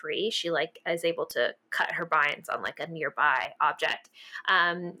get free. She is able to cut her binds on a nearby object.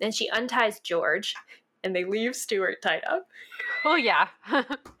 And she unties George and they leave Stuart tied up. Oh, yeah.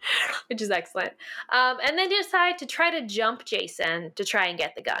 Which is excellent. And then decide to try to jump Jason to try and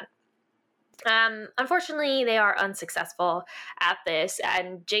get the gun. Unfortunately, they are unsuccessful at this,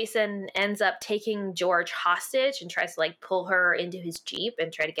 and Jason ends up taking George hostage and tries to pull her into his Jeep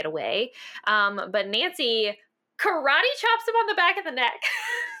and try to get away. But Nancy karate chops him on the back of the neck.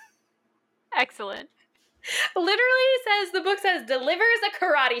 Excellent. Literally the book says, delivers a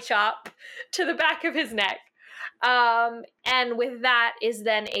karate chop to the back of his neck. And with that is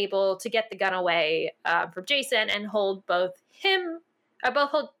then able to get the gun away from Jason and hold both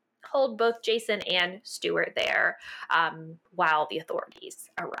Jason and Stuart there while the authorities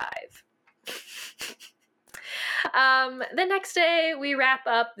arrive. The next day, we wrap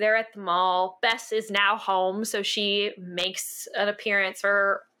up. They're at the mall. Bess is now home, so she makes an appearance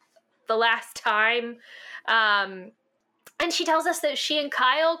for the last time. And she tells us that she and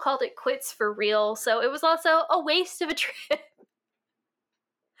Kyle called it quits for real, so it was also a waste of a trip.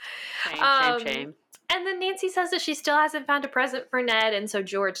 Shame. And then Nancy says that she still hasn't found a present for Ned, and so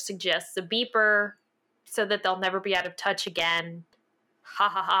George suggests a beeper so that they'll never be out of touch again. Ha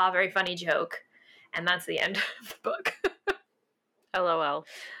ha ha, very funny joke. And that's the end of the book. LOL.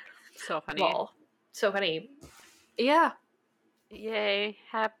 So funny. Lol. So funny. Yeah. Yay.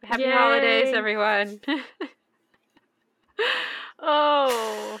 Happy holidays, everyone.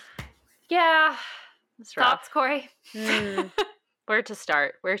 Oh. Yeah. That's rough. Thoughts, Corey? Where to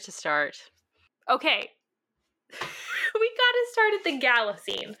start? Okay. We gotta start at the gala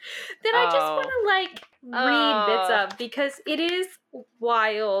scene that I just want to read bits of because it is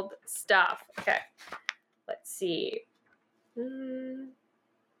wild stuff. Okay. Let's see.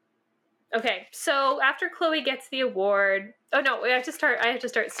 Okay, so after Chloe gets the award, I have to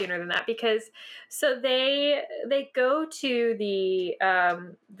start sooner than that because so they go to the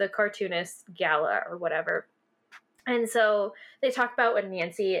cartoonist gala or whatever. And so they talk about what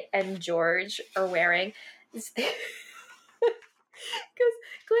Nancy and George are wearing. Because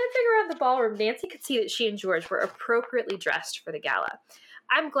glancing around the ballroom, Nancy could see that she and George were appropriately dressed for the gala.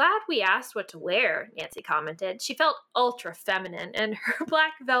 I'm glad we asked what to wear, Nancy commented. She felt ultra feminine, and her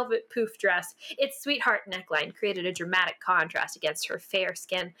black velvet poof dress, its sweetheart neckline, created a dramatic contrast against her fair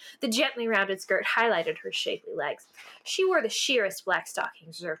skin. The gently rounded skirt highlighted her shapely legs. She wore the sheerest black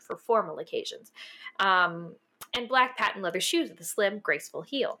stockings reserved for formal occasions. and black patent leather shoes with a slim, graceful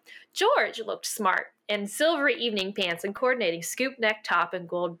heel. George looked smart in silvery evening pants and coordinating scoop neck top and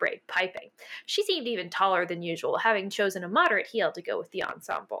gold braid piping. She seemed even taller than usual, having chosen a moderate heel to go with the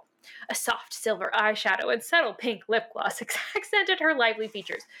ensemble. A soft silver eyeshadow and subtle pink lip gloss accented her lively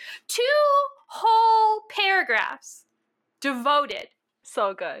features. 2 whole paragraphs devoted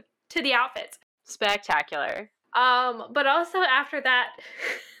So good. to the outfits. Spectacular. But also after that,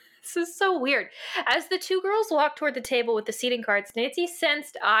 this is so weird. As the 2 girls walked toward the table with the seating cards, Nancy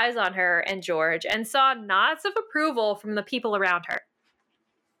sensed eyes on her and George and saw nods of approval from the people around her.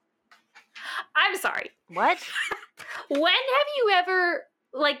 I'm sorry. What? When have you ever,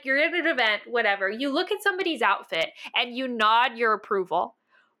 like, you're at an event, whatever, you look at somebody's outfit and you nod your approval?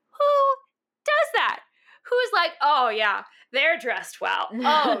 Who does that? Who's like, oh yeah, they're dressed well.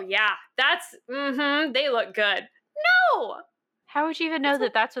 Oh yeah, they look good. No! How would you even know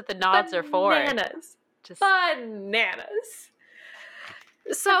that that's what the nods are for? Bananas. Just Bananas.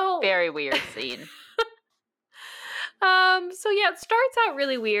 So very weird scene. So yeah, it starts out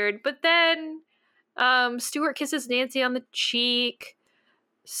really weird, but then Stuart kisses Nancy on the cheek.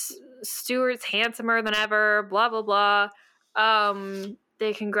 Stuart's handsomer than ever, blah blah blah.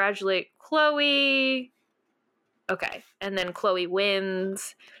 They congratulate Chloe. Okay, and then Chloe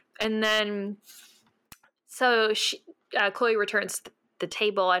wins. And then so Chloe returns to the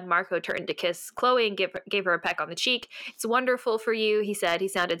table, and Marco turned to kiss Chloe and gave her a peck on the cheek. It's wonderful for you, he said. He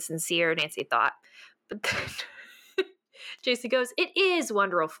sounded sincere, Nancy thought. But then Jason goes, it is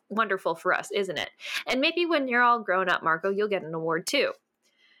wonderful for us, isn't it? And maybe when you're all grown up, Marco, you'll get an award too.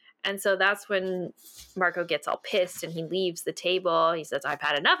 And so that's when Marco gets all pissed and he leaves the table. He says, I've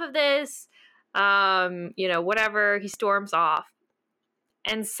had enough of this. Whatever. He storms off.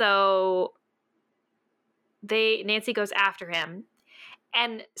 And so Nancy goes after him,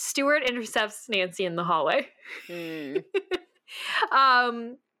 and Stuart intercepts Nancy in the hallway.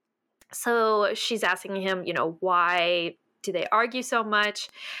 So she's asking him, why do they argue so much?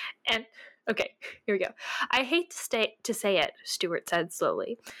 And okay, here we go. I hate to say it, Stuart said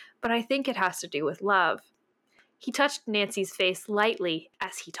slowly, but I think it has to do with love. He touched Nancy's face lightly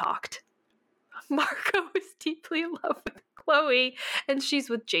as he talked. Marco is deeply in love with Chloe, and she's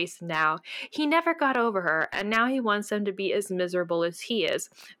with Jason now. He never got over her, and now he wants them to be as miserable as he is.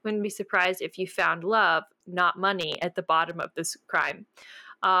 Wouldn't be surprised if you found love, not money, at the bottom of this crime.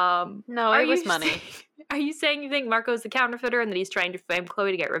 No, it was money. Are you saying you think Marco's the counterfeiter and that he's trying to frame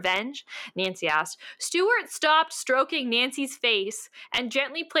Chloe to get revenge? Nancy asked. Stuart stopped stroking Nancy's face and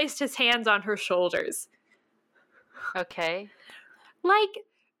gently placed his hands on her shoulders. Okay. Like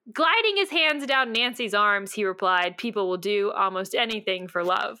gliding his hands down Nancy's arms, he replied, people will do almost anything for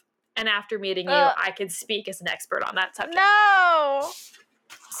love. And after meeting you, I can speak as an expert on that subject. No!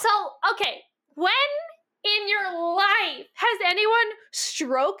 So, okay, when in your life has anyone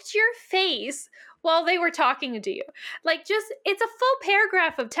stroked your face while they were talking to you? Like, it's a full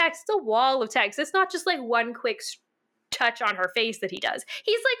paragraph of text, it's a wall of text. It's not just like one quick touch on her face that he does.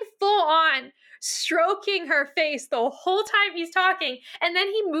 He's like full on stroking her face the whole time he's talking, and then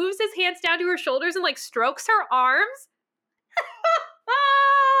he moves his hands down to her shoulders and like strokes her arms.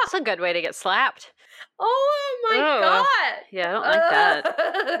 That's a good way to get slapped. Oh my god. Yeah, I don't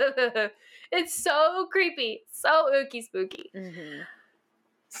like that. It's so creepy, so ooky spooky. Mm-hmm.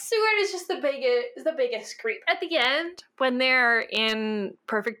 Stuart is just the biggest creep. At the end, when they're in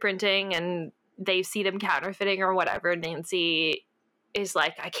perfect printing and they see them counterfeiting or whatever, Nancy is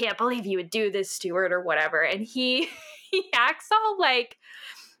like, I can't believe you would do this, Stuart, or whatever. And he acts all like,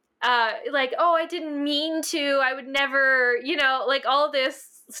 oh, I didn't mean to. I would never, like all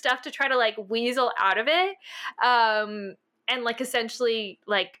this stuff to try to like weasel out of it. And like essentially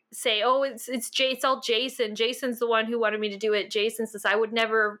like say, oh, it's all Jason. Jason's the one who wanted me to do it. Jason says, I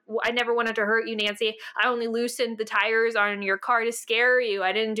never wanted to hurt you, Nancy. I only loosened the tires on your car to scare you.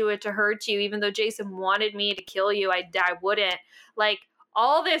 I didn't do it to hurt you. Even though Jason wanted me to kill you, I wouldn't. Like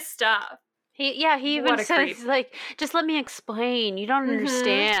all this stuff. He even says creep. Like, just let me explain. You don't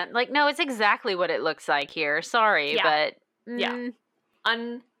understand. Like, no, it's exactly what it looks like here. Sorry, but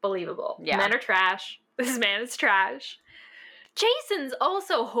unbelievable. Yeah. Men are trash. This man is trash. Jason's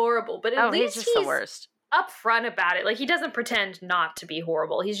also horrible, but at least he's just the worst. Upfront about it. Like, he doesn't pretend not to be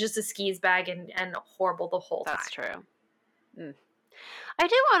horrible. He's just a skis bag and horrible the whole time. That's true. I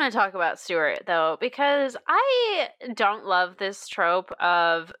do want to talk about Stuart, though, because I don't love this trope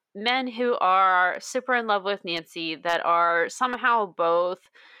of men who are super in love with Nancy that are somehow both,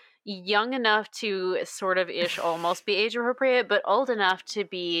 young enough to sort of ish almost be age appropriate, but old enough to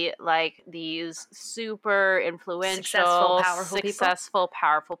be like these super influential,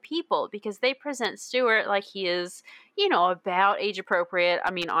 powerful people, because they present Stuart like he is, about age appropriate. I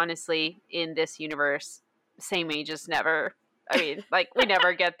mean, honestly, in this universe, same age is never. I mean, like, we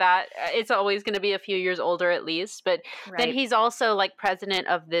never get that. It's always going to be a few years older at least. But then he's also, like, president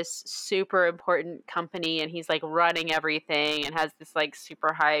of this super important company, and he's, like, running everything and has this, like,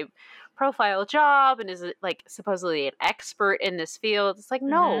 super high profile job and is, like, supposedly an expert in this field. It's like,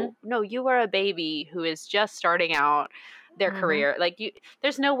 no, you are a baby who is just starting out their career. Like,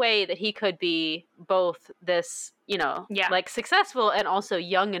 there's no way that he could be both this, like, successful and also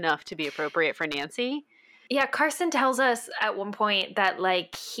young enough to be appropriate for Nancy. Yeah, Carson tells us at one point that,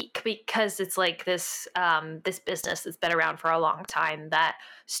 like, because it's like this this business that's been around for a long time, that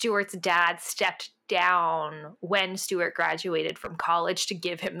Stuart's dad stepped down when Stuart graduated from college to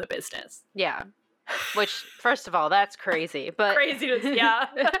give him the business. Yeah. Which, first of all, that's crazy. But craziness, yeah.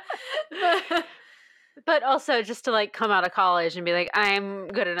 But also just to, like, come out of college and be like, I'm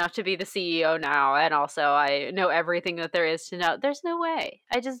good enough to be the CEO now, and also I know everything that there is to know. There's no way.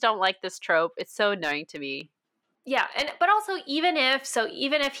 I just don't like this trope. It's so annoying to me. Yeah, but also even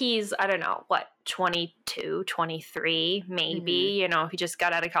if he's, I don't know, 22, 23, maybe, he just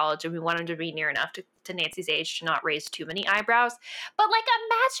got out of college and we want him to be near enough to Nancy's age to not raise too many eyebrows. But, like,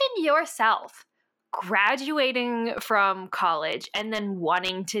 imagine yourself graduating from college and then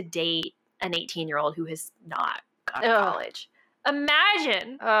wanting to date an 18-year-old who has not gone to college.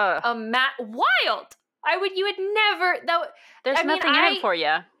 Imagine. Wild. You would never. There's nothing in it for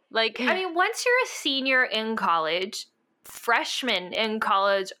you. Like, I mean, once you're a senior in college, freshmen in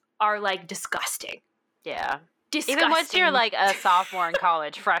college are, like, disgusting. Yeah. Disgusting. Even once you're, like, a sophomore in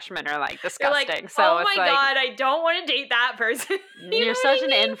college, freshmen are, like, disgusting. Like, so oh it's my like, God, I don't want to date that person. You're such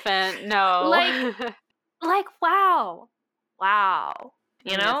an infant. No. Like, wow.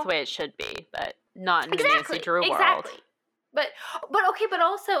 That's the way it should be, but not in the Nancy Drew world. Exactly. But okay, but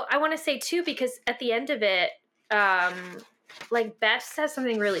also I want to say too, because at the end of it, like, Beth says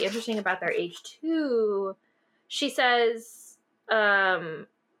something really interesting about their age too. She says, so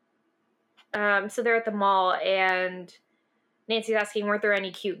they're at the mall and Nancy's asking, weren't there any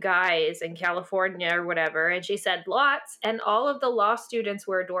cute guys in California or whatever? And she said, lots. And all of the law students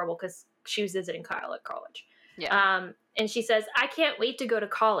were adorable because she was visiting Kyle at college. Yeah. And she says, I can't wait to go to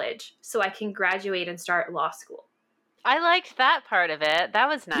college so I can graduate and start law school. I liked that part of it. That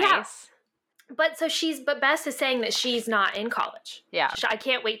was nice. Yeah. But Bess is saying that she's not in college. Yeah. I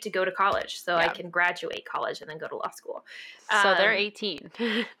can't wait to go to college so I can graduate college and then go to law school. So they're 18.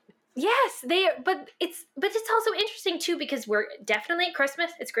 Yes, but it's also interesting too, because we're definitely at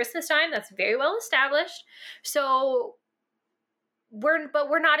Christmas. It's Christmas time. That's very well established. So we're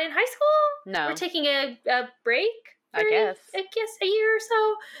not in high school. No. We're taking a break. I guess a year or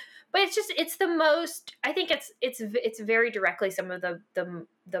so. But it's the most, I think it's very directly some of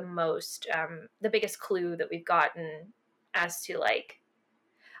the most, the biggest clue that we've gotten as to, like,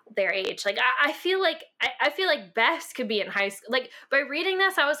 their age. Like, I feel like Bess could be in high school. Like, by reading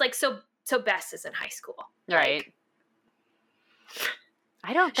this, I was like, so Bess is in high school. Right. Like,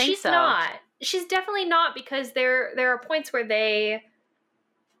 I don't think she's so. not. She's definitely not, because there are points where they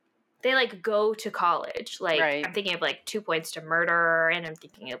like go to college. Like, right. I'm thinking of, like, 2 Points to Murder, and I'm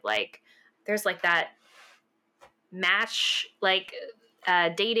thinking of, like, there's, like, that Match, like,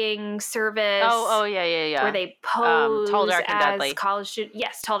 dating service. Oh yeah. Where they pose Tall, Dark, and as Deadly. college students.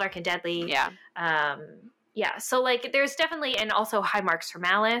 Yes, Tall, Dark, and Deadly. Yeah. Yeah. So, like, there's definitely, and also High Marks for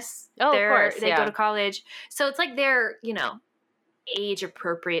Malice. Oh, of course. They go to college. So it's like they're, age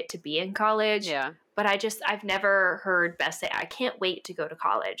appropriate to be in college. Yeah. But I've never heard Bess say, I can't wait to go to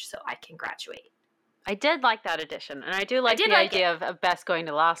college so I can graduate. I did like that addition. And I do like the idea of Bess going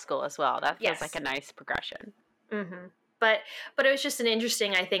to law school as well. That feels like a nice progression. Mm-hmm. But it was just an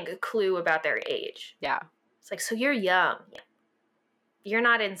interesting, I think, clue about their age. Yeah. It's like, so you're young. You're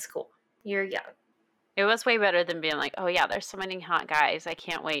not in school. You're young. It was way better than being like, oh yeah, there's so many hot guys. I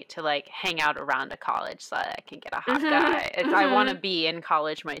can't wait to, like, hang out around a college so that I can get a hot guy. I want to be in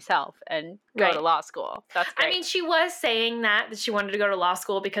college myself and go to law school. That's great. I mean, she was saying that she wanted to go to law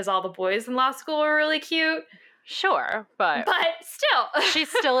school because all the boys in law school were really cute. Sure, but still. She's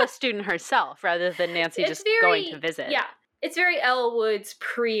still a student herself rather than Nancy just going to visit. Yeah. It's very Elle Woods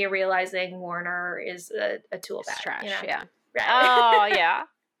pre-realizing Warner is a tool bag. Trash, yeah. Right. Oh, yeah.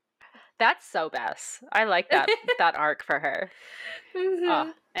 That's so Bess. I like that arc for her. Mm-hmm.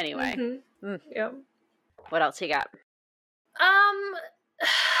 Anyway. Mm-hmm. Yeah. What else you got?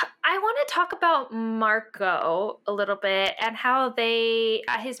 I wanted talk about Marco a little bit and how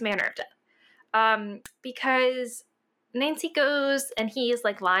his manner of death. Because Nancy goes and he is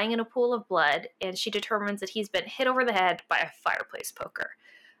like lying in a pool of blood, and she determines that he's been hit over the head by a fireplace poker.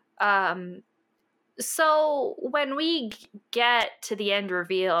 So when we get to the end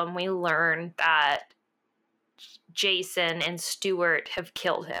reveal and we learn that Jason and Stuart have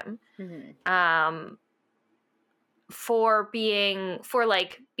killed him, for being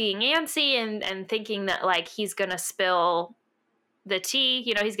antsy and thinking that like he's gonna spill the tea,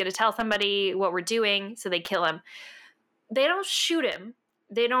 he's gonna tell somebody what we're doing, so they kill him. They don't shoot him.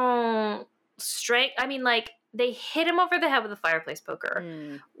 They don't they hit him over the head with a fireplace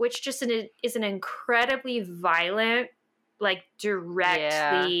poker, which just is an incredibly violent, like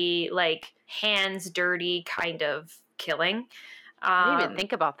directly, like hands dirty kind of killing. I didn't even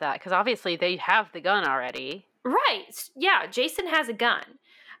think about that, because obviously they have the gun already. Right. Yeah, Jason has a gun.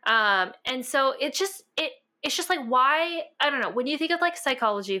 And so it's just like, why? I don't know. When you think of like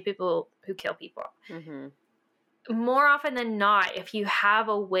psychology of people who kill people, more often than not, if you have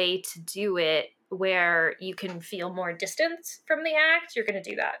a way to do it where you can feel more distance from the act, you're going to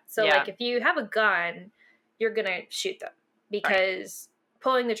do that. So like if you have a gun, you're going to shoot them, because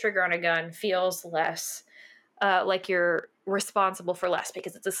pulling the trigger on a gun feels less like you're responsible for less,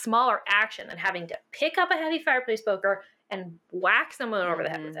 because it's a smaller action than having to pick up a heavy fireplace poker and whack someone over the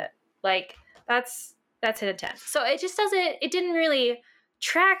head with it. Like that's intense. So it didn't really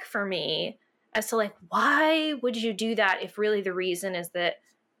track for me as to like, why would you do that if really the reason is that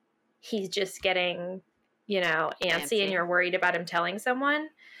he's just getting, antsy and you're worried about him telling someone.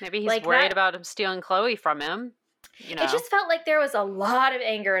 Maybe he's like worried about him stealing Chloe from him. It just felt like there was a lot of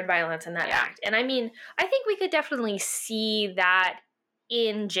anger and violence in that act. And I mean, I think we could definitely see that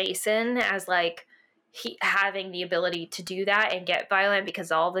in Jason as like he having the ability to do that and get violent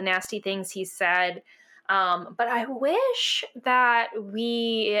because all the nasty things he said. But I wish that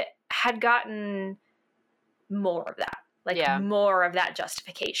we had gotten more of that. More of that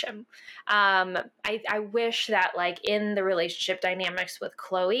justification. I wish that like in the relationship dynamics with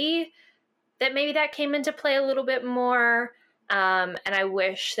Chloe, that maybe that came into play a little bit more. And I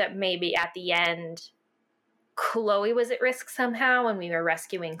wish that maybe at the end, Chloe was at risk somehow when we were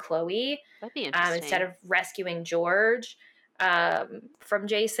rescuing Chloe. That'd be interesting. Instead of rescuing George from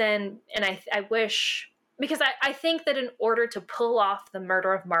Jason. And I wish... Because I think that in order to pull off the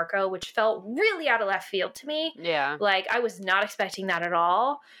murder of Marco, which felt really out of left field to me, like I was not expecting that at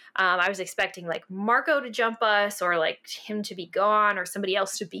all. I was expecting like Marco to jump us, or like him to be gone, or somebody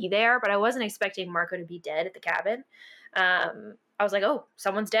else to be there, but I wasn't expecting Marco to be dead at the cabin. I was like, oh,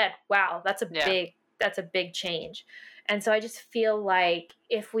 someone's dead. Wow, that's a big change. And so I just feel like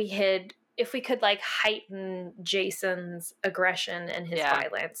if we could like heighten Jason's aggression and his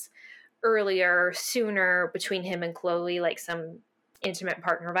violence earlier, sooner, between him and Chloe, like some intimate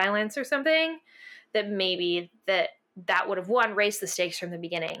partner violence or something, that maybe that would have, one, raised the stakes from the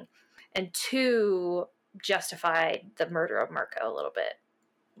beginning, and two, justified the murder of Marco a little bit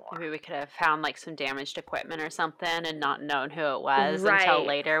more. Maybe we could have found like some damaged equipment or something and not known who it was until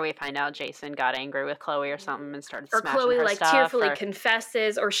later we find out Jason got angry with Chloe or something and started smashing Chloe her like stuff, tearfully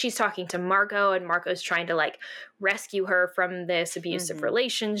confesses, or she's talking to Marco and Marco's trying to like rescue her from this abusive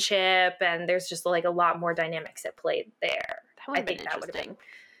relationship, and there's just like a lot more dynamics at play there. I think that would have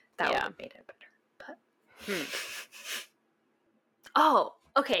made it better. But Oh,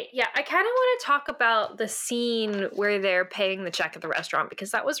 okay. Yeah, I kind of want to talk about the scene where they're paying the check at the restaurant,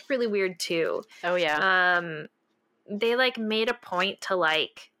 because that was really weird too. Oh, yeah. They like made a point to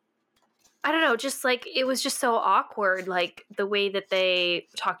like, I don't know, just like, it was just so awkward, like the way that they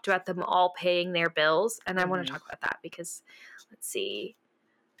talked about them all paying their bills. And I want to talk about that because, let's see.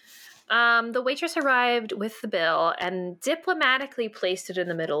 The waitress arrived with the bill and diplomatically placed it in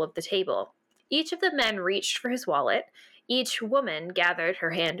the middle of the table. Each of the men reached for his wallet. Each woman gathered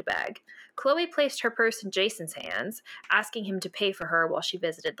her handbag. Chloe placed her purse in Jason's hands, asking him to pay for her while she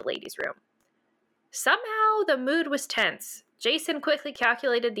visited the ladies' room. Somehow, the mood was tense. Jason quickly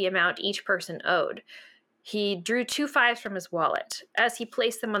calculated the amount each person owed. He drew 2 5s from his wallet. As he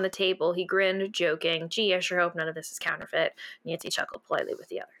placed them on the table, he grinned, joking, "Gee, I sure hope none of this is counterfeit." Nancy chuckled politely with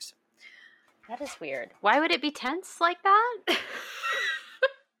the others. That is weird. Why would it be tense like that?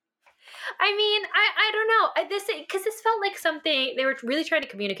 I mean, I don't know. Because this felt like something, they were really trying to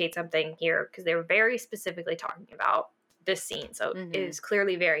communicate something here, because they were very specifically talking about this scene. So it is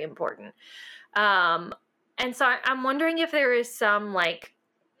clearly very important. And so I'm wondering if there is some like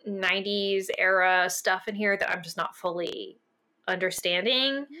 90s era stuff in here that I'm just not fully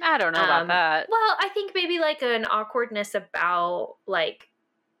understanding. I don't know about that. Well, I think maybe like an awkwardness about like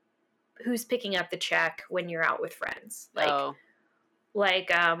who's picking up the check when you're out with friends? Are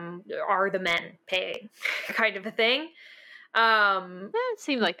the men paying kind of a thing? It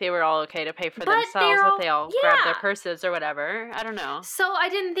seemed like they were all okay to pay for themselves, but they all grabbed their purses or whatever. I don't know. So I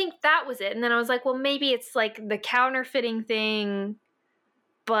didn't think that was it. And then I was like, well, maybe it's like the counterfeiting thing,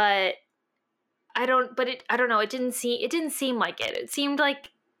 but I don't know. It didn't seem like it. It seemed like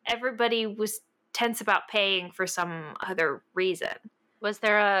everybody was tense about paying for some other reason. Was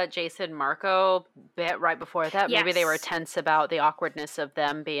there a Jason Marco bit right before that? Yes. Maybe they were tense about the awkwardness of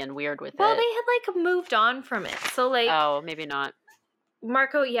them being weird with it. Well, they had like moved on from it. So like, oh, maybe not.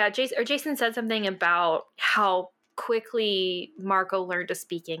 Marco, Jason said something about how quickly Marco learned to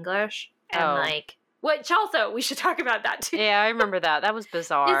speak English, and which also we should talk about that too. Yeah, I remember that. That was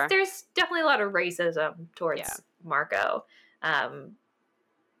bizarre. There's definitely a lot of racism towards Marco.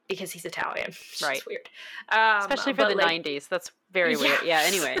 Because he's Italian, which is weird. Especially for the 90s. That's very weird. Yeah,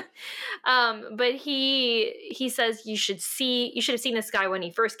 anyway. But he says you should have seen this guy when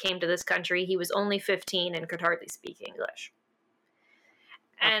he first came to this country. He was only 15 and could hardly speak English.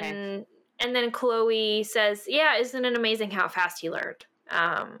 And then Chloe says, yeah, isn't it amazing how fast he learned?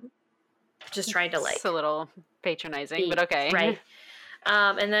 Just trying to It's a little patronizing, but okay. Right.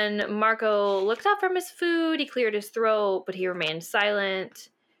 And then Marco looked up from his food. He cleared his throat, but he remained silent.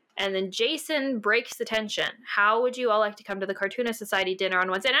 And then Jason breaks the tension. How would you all like to come to the Cartoonist Society dinner on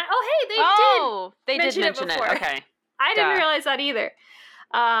Wednesday night? They did mention it. Okay. I didn't realize that either.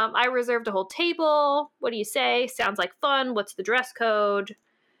 I reserved a whole table. What do you say? Sounds like fun. What's the dress code?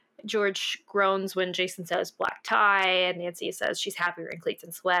 George groans when Jason says black tie, and Nancy says she's happier in cleats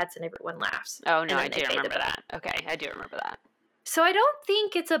and sweats, and everyone laughs. Oh, no, I do remember that. Okay, I do remember that. So I don't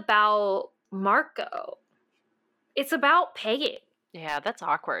think it's about Marco. It's about paying. Yeah, that's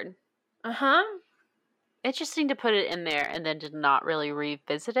awkward. Uh-huh. Interesting to put it in there and then to not really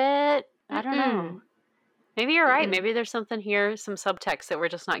revisit it. I don't know. Maybe you're right. Maybe there's something here, some subtext that we're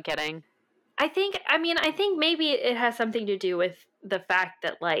just not getting. I think maybe it has something to do with the fact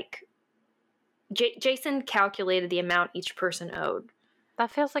that, like, Jason calculated the amount each person owed.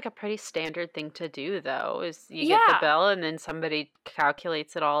 That feels like a pretty standard thing to do, though, is you get the bill and then somebody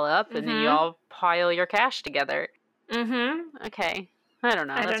calculates it all up and then you all pile your cash together. Mm-hmm. Okay. I don't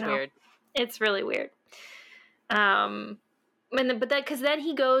know. That's weird. It's really weird. Because then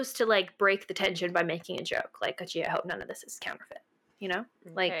he goes to, like, break the tension by making a joke. Like, gee, I hope none of this is counterfeit. You know?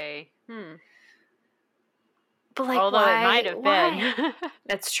 Like, okay. But, like, although why? It might have been.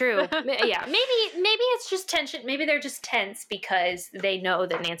 That's true. Yeah. Maybe it's just tension. Maybe they're just tense because they know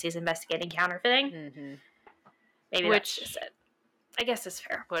that Nancy's investigating counterfeiting. Mm-hmm. Maybe that's just it. I guess it's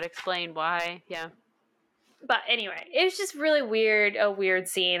fair. Would explain why. Yeah. But anyway, it was just really weird, a weird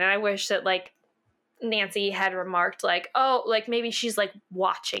scene. And I wish that, like, Nancy had remarked, like, oh, like, maybe she's, like,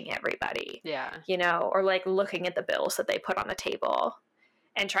 watching everybody. Yeah. You know, or, like, looking at the bills that they put on the table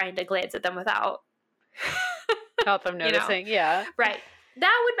and trying to glance at them without them noticing. Yeah. Right.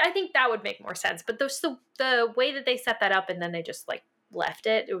 I think that would make more sense. But the way that they set that up and then they just, like, left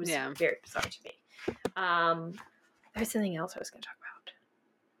it, it was very bizarre to me. There's something else I was going to talk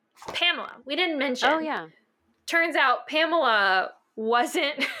about. Pamela. We didn't mention. Oh, yeah. Turns out Pamela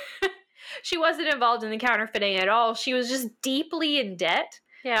wasn't she wasn't involved in the counterfeiting at all. She was just deeply in debt.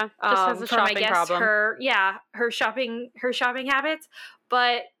 Yeah, just has a shopping problem. Her shopping habits,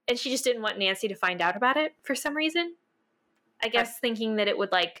 and she just didn't want Nancy to find out about it for some reason. I guess thinking that it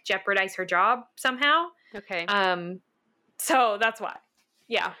would, like, jeopardize her job somehow. Okay. So that's why.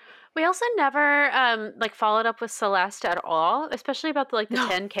 Yeah. We also never followed up with Celeste at all, especially about the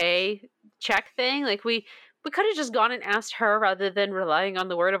 10K check thing. Like, we could have just gone and asked her rather than relying on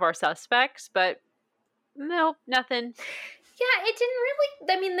the word of our suspects, but nope, nothing. Yeah, it didn't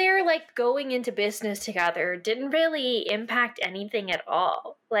really, I mean, they're, like, going into business together. Didn't really impact anything at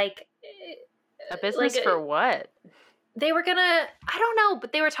all. Like, a business for what? They were gonna, I don't know,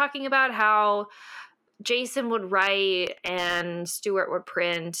 but they were talking about how Jason would write and Stuart would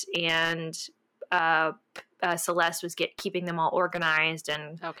print and Celeste was keeping them all organized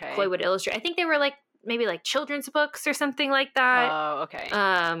and Chloe would illustrate. I think they were, like, maybe, like, children's books or something like that. Oh, okay.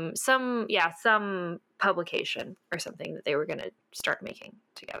 Some publication or something that they were going to start making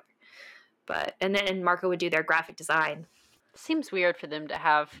together. And Marco would do their graphic design. Seems weird for them to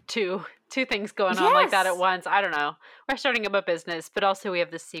have two things going on like that at once. I don't know. We're starting up a business, but also we have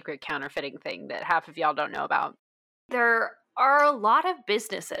this secret counterfeiting thing that half of y'all don't know about. There are a lot of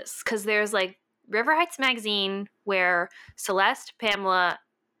businesses because there's, like, River Heights Magazine where Celeste, Pamela,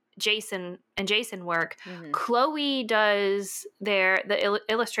 Jason work. Mm-hmm. Chloe does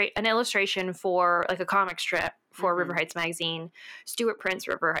an illustration for, like, a comic strip for River Heights Magazine. Stewart prints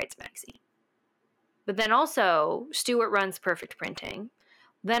River Heights Magazine. But then also, Stewart runs Perfect Printing.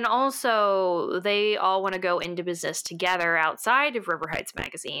 Then also, they all want to go into business together outside of River Heights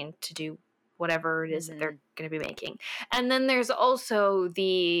Magazine to do whatever it is that they're going to be making. And then there's also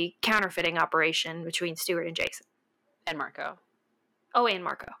the counterfeiting operation between Stewart and Jason. And Marco. Oh, and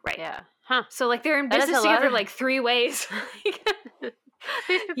Marco, right. Yeah. Huh. So, like, they're in business together, like, 3 ways.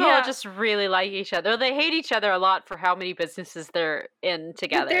 These people all just really like each other. They hate each other a lot for how many businesses they're in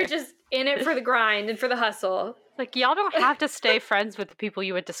together. They're just in it for the grind and for the hustle. Like, y'all don't have to stay friends with the people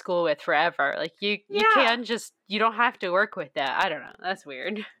you went to school with forever. Like, you can just, you don't have to work with that. I don't know. That's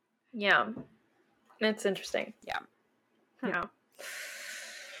weird. Yeah. It's interesting. Yeah. Yeah.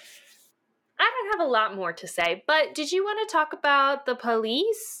 I don't have a lot more to say, but did you want to talk about the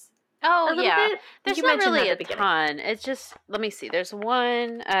police? Oh, yeah. Bit? There's not really a ton. It's just, let me see. There's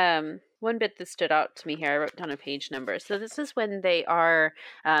one bit that stood out to me here. I wrote down a page number. So this is when they are,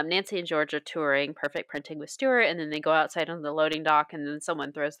 Nancy and George are touring Perfect Printing with Stewart, and then they go outside on the loading dock, and then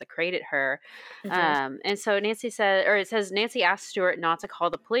someone throws the crate at her. And so Nancy it says, Nancy asked Stewart not to call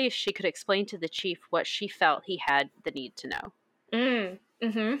the police. She could explain to the chief what she felt he had the need to know.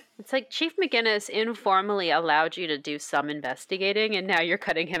 It's like Chief McGinnis informally allowed you to do some investigating, and now you're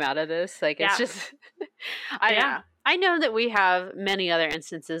cutting him out of this. Like, it's just, I don't know. I know that we have many other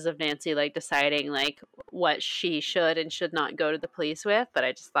instances of Nancy, like, deciding, like, what she should and should not go to the police with, but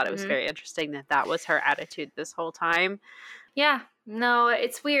I just thought it was very interesting that that was her attitude this whole time. Yeah. No,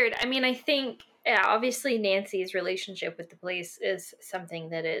 it's weird. I mean, I think, obviously Nancy's relationship with the police is something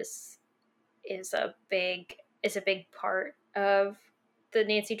that is a big part of the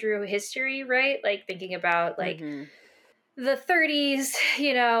Nancy Drew history, right? Like, thinking about, like, the 30s,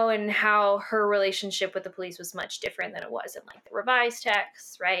 you know, and how her relationship with the police was much different than it was in, like, the revised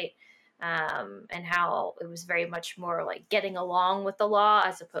texts, right? And how it was very much more, like, getting along with the law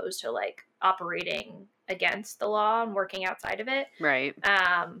as opposed to, like, operating against the law and working outside of it. Right.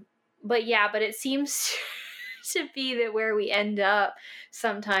 But it seems to be that where we end up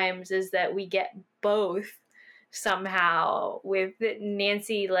sometimes is that we get both somehow, with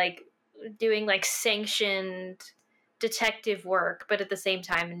Nancy, like, doing, like, sanctioned detective work, but at the same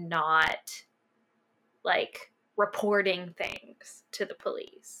time not, like, reporting things to the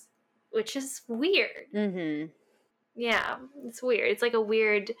police, which is weird. Yeah, it's weird. It's like a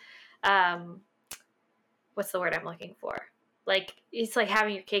weird, what's the word I'm looking for? Like, it's like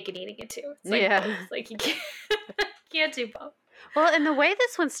having your cake and eating it too. It's like, both. Like, you can't do both. Well, and the way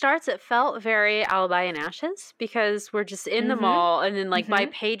this one starts, it felt very Alibi and Ashes, because we're just in the mall, and then, like, by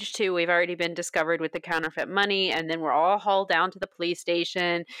page 2, we've already been discovered with the counterfeit money, and then we're all hauled down to the police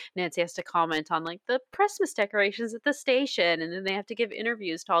station. Nancy has to comment on, like, the Christmas decorations at the station, and then they have to give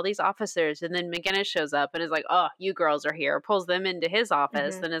interviews to all these officers, and then McGinnis shows up and is like, oh, you girls are here, pulls them into his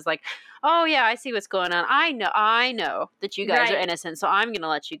office, and is like, oh, yeah, I see what's going on. I know that you guys are innocent, so I'm going to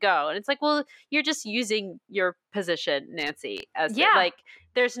let you go. And it's like, well, you're just using your position, Nancy, as like,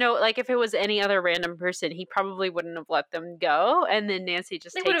 there's no, like, if it was any other random person, he probably wouldn't have let them go. And then Nancy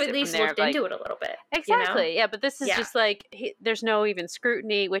just takes it from there. They would have at least looked into it a little bit. Exactly. You know? Yeah, but this is just like, there's no even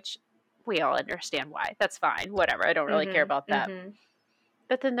scrutiny, which we all understand why. That's fine. Whatever. I don't really care about that.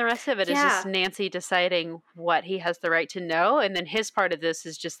 But then the rest of it is just Nancy deciding what he has the right to know. And then his part of this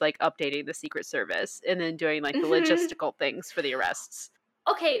is just, like, updating the Secret Service and then doing, like, the logistical things for the arrests.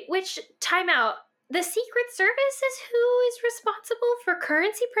 Okay, which, timeout. The Secret Service is who is responsible for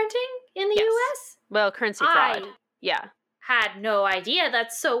currency printing in the U.S.? Well, currency fraud. Had no idea.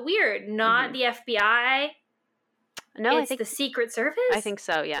 That's so weird. Not the FBI. No, I think the Secret Service? I think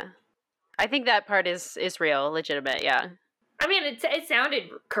so, yeah. I think that part is real, legitimate, yeah. I mean, it sounded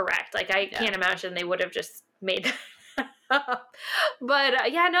correct. Like, I can't imagine they would have just made that up. But,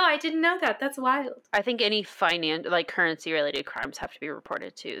 no, I didn't know that. That's wild. I think any currency-related crimes have to be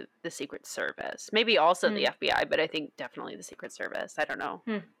reported to the Secret Service. Maybe also the FBI, but I think definitely the Secret Service. I don't know.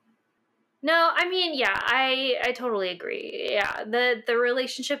 No, I mean, I totally agree. Yeah, the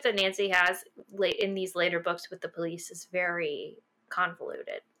relationship that Nancy has in these later books with the police is very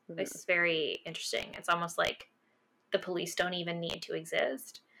convoluted. It's very interesting. It's almost like the police don't even need to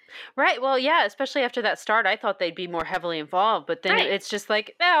exist. Right. Well, yeah, especially after that start, I thought they'd be more heavily involved, but then it's just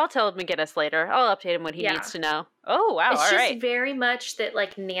like, I'll tell him McGinnis later. I'll update him when he needs to know. Oh, wow. It's all just right. very much that,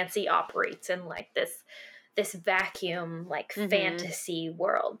 like, Nancy operates in, like, this vacuum, like, fantasy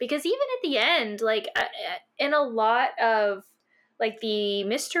world. Because even at the end, like, in a lot of, like, the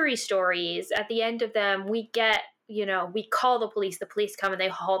mystery stories, at the end of them, we get, you know, we call the police come and they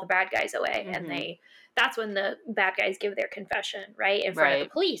haul the bad guys away and that's when the bad guys give their confession, right? In front of the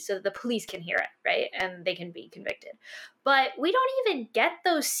police, so that the police can hear it, right? And they can be convicted. But we don't even get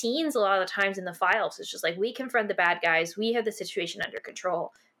those scenes a lot of the times in the files. It's just like, we confront the bad guys, we have the situation under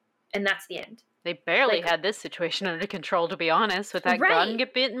control, and that's the end. They barely had this situation under control, to be honest, with that gun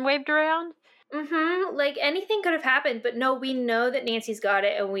get bit and waved around. Mm-hmm. Like, anything could have happened, but no, we know that Nancy's got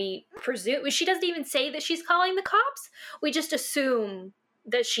it, and we presume, she doesn't even say that she's calling the cops. We just assume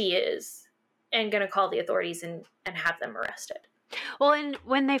that she is, and gonna call the authorities and have them arrested. Well, and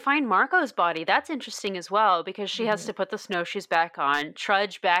when they find Marco's body, that's interesting as well, because she has to put the snowshoes back on,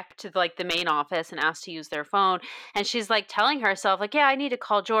 trudge back to like the main office and ask to use their phone. And she's like telling herself, like, yeah, I need to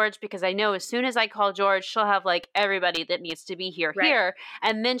call George because I know as soon as I call George, she'll have like everybody that needs to be here.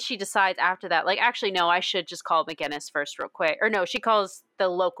 And then she decides after that, like, actually, no, I should just call McGinnis first real quick. Or no, she calls the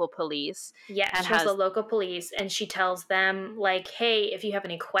local police. Yeah, she calls the local police, and she tells them, like, hey, if you have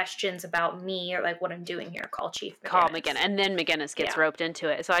any questions about me or like what I'm doing here, call Chief McGinnis. Call McGinnis. And then McGinnis gets roped into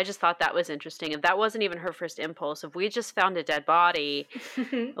it. So I just thought that was interesting. If that wasn't even her first impulse, if we just found a dead body,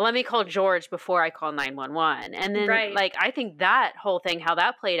 let me call George before I call 911. And then, like, I think that whole thing, how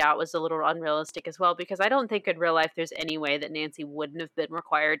that played out was a little unrealistic as well, because I don't think in real life there's any way that Nancy wouldn't have been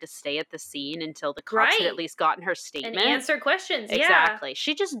required to stay at the scene until the cops had at least gotten her statement. And answer questions. Exactly.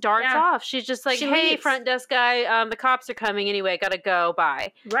 She just darts off. She's just like, hey, leaves. Front desk guy, the cops are coming anyway, gotta go,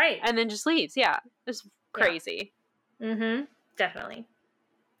 bye. Right. And then just leaves. Yeah. It's crazy. Mm-hmm. Definitely.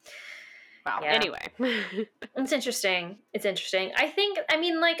 Wow. Anyway. It's interesting. I think, I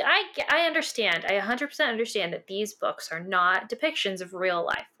mean, like, I understand. I 100% understand that these books are not depictions of real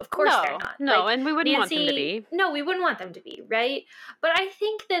life. Of course they're not. No, like, and we wouldn't want them to be. No, we wouldn't want them to be, right? But I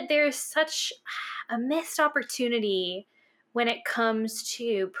think that there's such a missed opportunity when it comes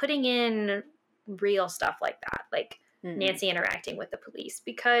to putting in real stuff like that, like Nancy interacting with the police,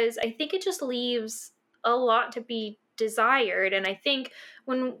 because I think it just leaves a lot to be desired. And I think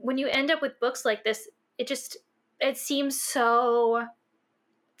when you end up with books like this, it seems so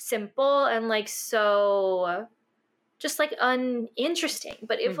simple and like so just like uninteresting.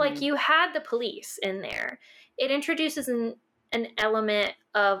 But if like you had the police in there, it introduces an element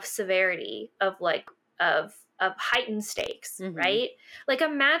of severity, of heightened stakes, right? Like,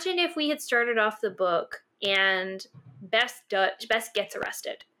 imagine if we had started off the book and Bess gets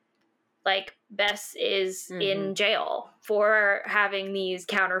arrested. Like, Bess is in jail for having these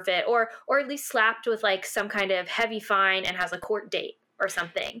counterfeit, or at least slapped with like some kind of heavy fine and has a court date or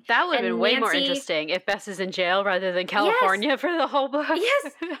something. That would have been way more interesting if Bess is in jail rather than California for the whole book.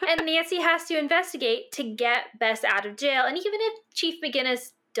 Yes. And Nancy has to investigate to get Bess out of jail. And even if Chief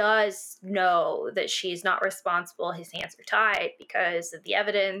McGinnis does know that she's not responsible, his hands are tied because of the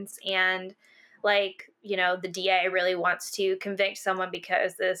evidence, and like, you know, the DA really wants to convict someone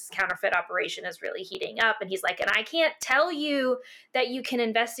because this counterfeit operation is really heating up, and he's like, and I can't tell you that you can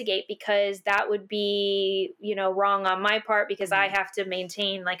investigate because that would be, you know, wrong on my part, because I have to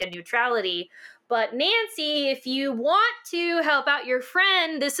maintain like a neutrality. But Nancy, if you want to help out your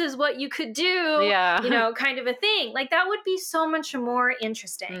friend, this is what you could do. Yeah. You know, kind of a thing. Like, that would be so much more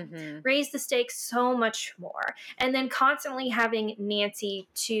interesting. Raise the stakes so much more. And then constantly having Nancy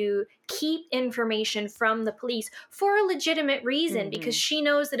to keep information from the police for a legitimate reason, because she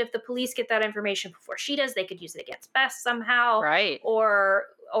knows that if the police get that information before she does, they could use it against Bess somehow. Right. Or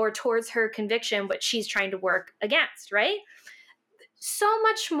towards her conviction, but she's trying to work against, right? So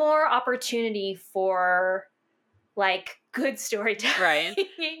much more opportunity for like good storytelling, right?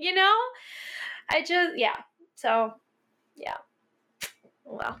 You know, So, yeah.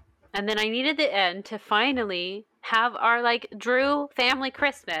 Well, and then I needed the end to finally have our like Drew family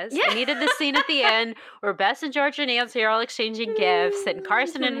Christmas. I needed the scene at the end where Bess and George and Nancy are all exchanging gifts, and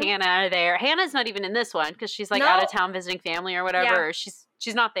Carson and Hannah are there. Hannah's not even in this one because she's like out of town visiting family or whatever. Or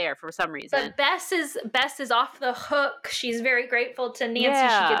she's not there for some reason. But Bess is off the hook. She's very grateful to Nancy.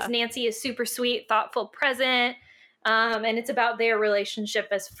 She gets Nancy a super sweet, thoughtful present. And it's about their relationship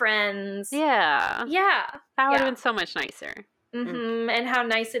as friends. Yeah. Yeah. That would have been so much nicer. And how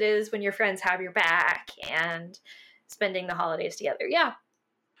nice it is when your friends have your back and spending the holidays together. Yeah.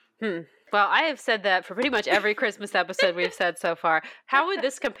 Well, I have said that for pretty much every Christmas episode we've said so far. How would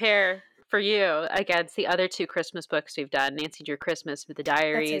this compare for you against the other two Christmas books we've done? Nancy Drew Christmas with the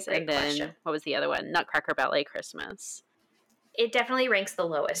Diaries, and then question. What was the other one? Nutcracker Ballet Christmas. It definitely ranks the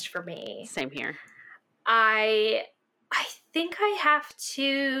lowest for me. Same here. I think I have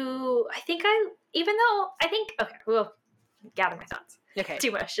to. Okay, we'll gather my thoughts. Okay.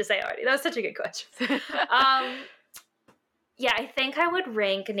 Too much to say already. That was such a good question. Yeah, I think I would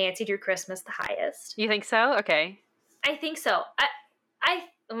rank Nancy Drew Christmas the highest. You think so? Okay. I think so.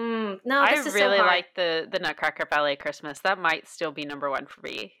 No, I this is really so hard. like the Nutcracker Ballet Christmas. That might still be number one for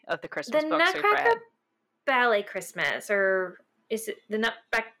me of the Christmas The books we've read. Nutcracker Ballet Christmas, or is it the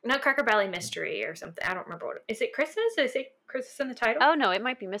Nutcracker Ballet Mystery or something? I don't remember what. Is it Christmas? Is it Christmas in the title? Oh, no, it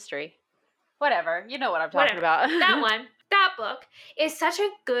might be mystery. Whatever. You know what I'm talking about. That one. That book is such a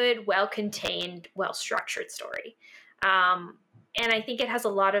good, well-contained, well-structured story. And I think it has a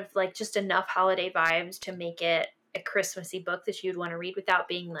lot of, like, just enough holiday vibes to make it a Christmassy book that you'd want to read without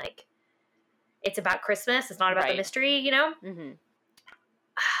being, like, it's about Christmas. It's not about the mystery, you know? Mm-hmm.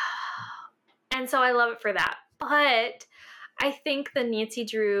 And so I love it for that. But I think A Nancy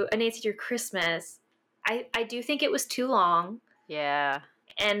Drew Christmas, I do think it was too long. Yeah.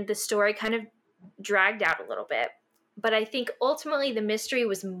 And the story kind of dragged out a little bit. But I think ultimately the mystery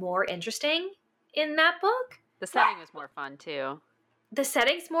was more interesting in that book. The setting was more fun, too. The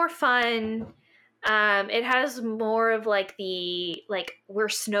setting's more fun. It has more of, like, we're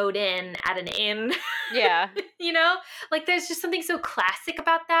snowed in at an inn. Yeah. You know? Like, there's just something so classic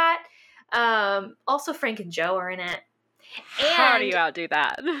about that. Also, Frank and Joe are in it. And, how do you outdo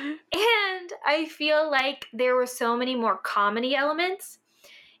that? And I feel like there were so many more comedy elements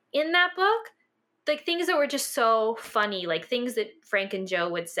in that book. Like, things that were just so funny, like things that Frank and Joe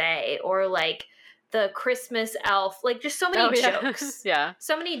would say, or like the Christmas elf, like just so many jokes. Yeah.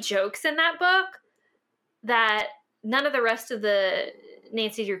 So many jokes in that book that none of the rest of the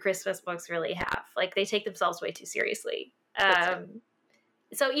Nancy Drew Christmas books really have. Like, they take themselves way too seriously.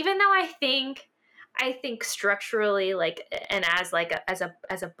 So even though I think structurally, like, and as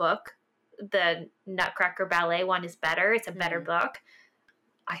a book, the Nutcracker Ballet one is better. It's a better book.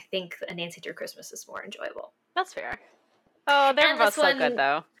 I think A Nancy Drew Christmas is more enjoyable. That's fair. Oh, they're both so good,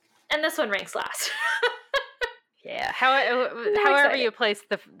 though. And this one ranks last. Yeah. However you place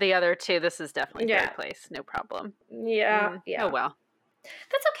the other two, this is definitely third place. No problem. Yeah. Yeah. Oh, well.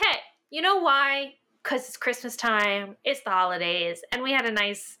 That's okay. You know why? Because it's Christmas time. It's the holidays. And we had a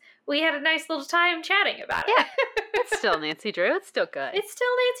nice little time chatting about it. Yeah. It's still Nancy Drew. It's still good. It's still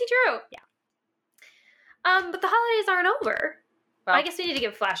Nancy Drew. Yeah. But the holidays aren't over. Well, I guess we need to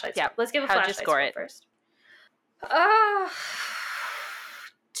give flashlights. Yeah. Let's give a flashlight score first.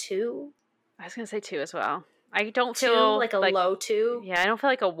 2. I was going to say 2 as well. I don't 2, feel like a low 2. Yeah, I don't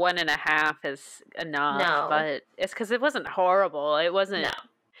feel like a 1.5 is enough. No. But it's because it wasn't horrible. It wasn't. No.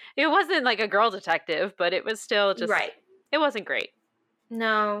 It wasn't like a girl detective, but it was still just. Right. It wasn't great.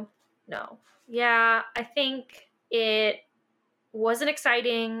 No. Yeah, I think it wasn't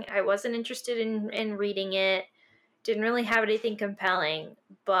exciting. I wasn't interested in reading it. Didn't really have anything compelling,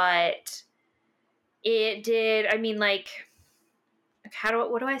 but it did. I mean, like,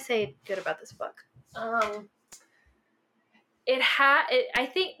 what do I say good about this book? I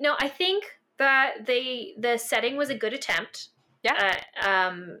think that the setting was a good attempt. Yeah.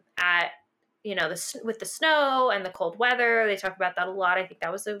 At with the snow and the cold weather, they talk about that a lot. I think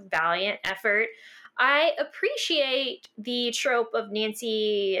that was a valiant effort. I appreciate the trope of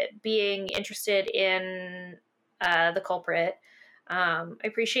Nancy being interested in the culprit. I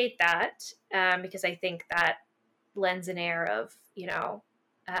appreciate that because I think that lends an air of,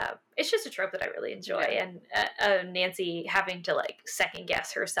 it's just a trope that I really enjoy. Yeah. And Nancy having to, like, second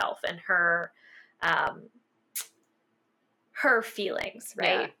guess herself and her feelings,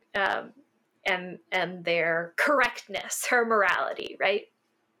 right? Yeah. And their correctness, her morality, right?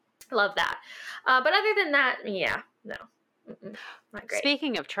 Love that. But other than that, yeah, no. Not great.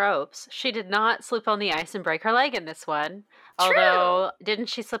 Speaking of tropes, she did not slip on the ice and break her leg in this one. True. Although, didn't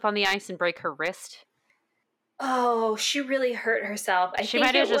she slip on the ice and break her wrist? Oh, she really hurt herself. She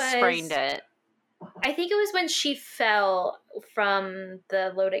might have just sprained it. I think it was when she fell from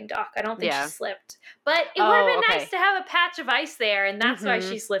the loading dock. I don't think she slipped. But it would have been nice to have a patch of ice there, and that's why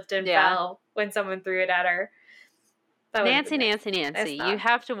she slipped and fell when someone threw it at her. Nancy, you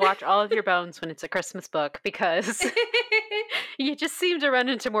have to watch all of your bones when it's a Christmas book, because you just seem to run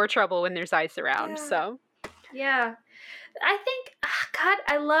into more trouble when there's ice around. Yeah. So, yeah. I think,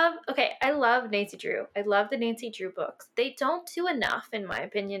 I love Nancy Drew. I love the Nancy Drew books. They don't do enough, in my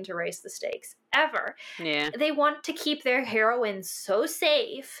opinion, to raise the stakes, ever. Yeah. They want to keep their heroine so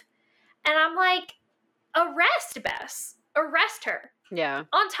safe, and I'm like, arrest Bess. Arrest her. Yeah.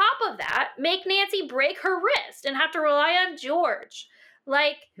 On top of that, make Nancy break her wrist and have to rely on George.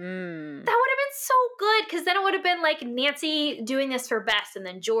 Like, that would have been so good, because then it would have been like Nancy doing this for Bess and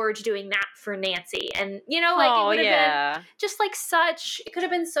then George doing that for Nancy. And, it would have been just like it could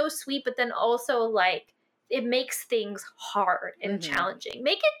have been so sweet, but then also, like, it makes things hard and challenging.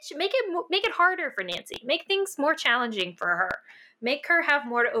 Make it harder for Nancy. Make things more challenging for her. Make her have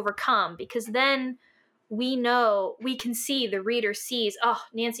more to overcome, because then we can see, the reader sees, oh,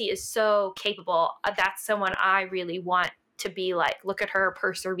 Nancy is so capable. That's someone I really want to be like. Look at her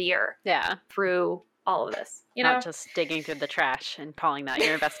persevere through all of this. You know? Not just digging through the trash and calling that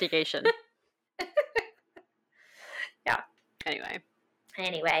your investigation. Yeah.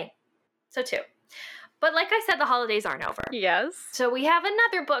 Anyway. So 2. But like I said, the holidays aren't over. Yes. So we have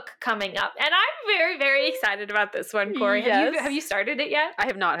another book coming up. And I'm very, very excited about this one, Corey. Yes. Have you started it yet? I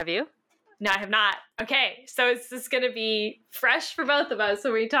have not. Have you? No, I have not. Okay, so it's just going to be fresh for both of us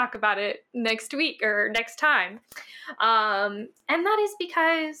when we talk about it next week or next time. And that is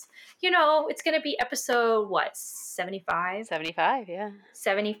because, it's going to be episode, 75? 75, yeah.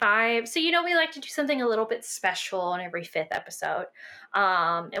 75. So, we like to do something a little bit special on every 5th episode.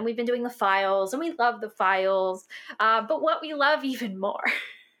 And we've been doing the files, and we love the files. But what we love even more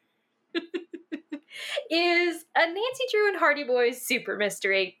is a Nancy Drew and Hardy Boys super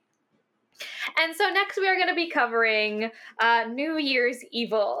mystery. And so next we are going to be covering New Year's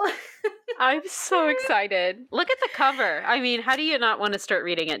Evil. I'm so excited. Look at the cover. I mean, how do you not want to start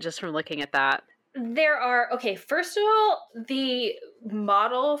reading it just from looking at that? First of all, the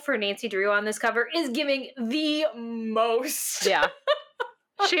model for Nancy Drew on this cover is giving the most. Yeah.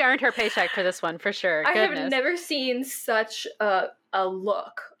 She earned her paycheck for this one, for sure. I have never seen such a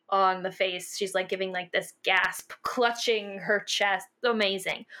look on the face. She's like giving like this gasp, clutching her chest.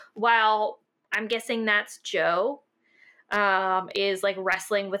 Amazing. While I'm guessing that's Joe, is like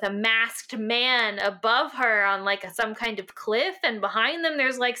wrestling with a masked man above her on like some kind of cliff, and behind them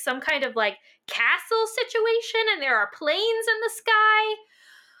there's like some kind of like castle situation, and there are planes in the sky.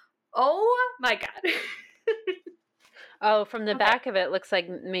 Oh my God. Oh, from the back of it, looks like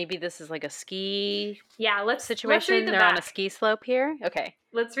maybe this is like a ski situation. Let's read the They're back. on a ski slope here. Okay.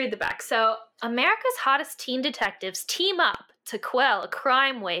 Let's read the back. So, America's hottest teen detectives team up to quell a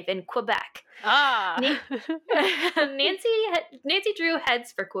crime wave in Quebec. Nancy Drew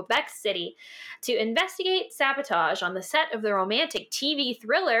heads for Quebec City to investigate sabotage on the set of the romantic TV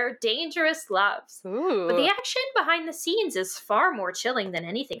thriller Dangerous Loves. Ooh. But the action behind the scenes is far more chilling than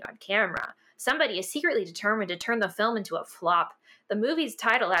anything on camera. Somebody is secretly determined to turn the film into a flop. The movie's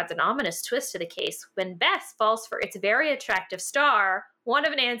title adds an ominous twist to the case when Bess falls for its very attractive star, one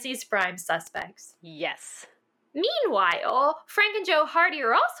of Nancy's prime suspects. Yes. Meanwhile, Frank and Joe Hardy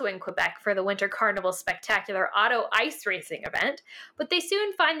are also in Quebec for the Winter Carnival spectacular auto ice racing event, but they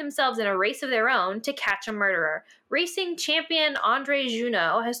soon find themselves in a race of their own to catch a murderer. Racing champion Andre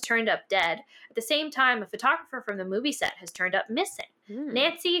Junot has turned up dead. At the same time, a photographer from the movie set has turned up missing.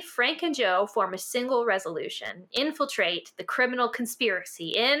 Nancy, Frank, and Joe form a single resolution: infiltrate the criminal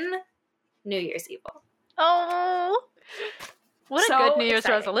conspiracy in New Year's Evil. Oh! What a good New Year's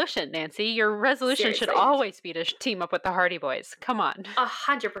exciting. resolution, Nancy. Your resolution should always be to team up with the Hardy Boys. Come on.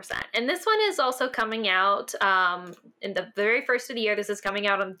 100%. And this one is also coming out in the very first of the year. This is coming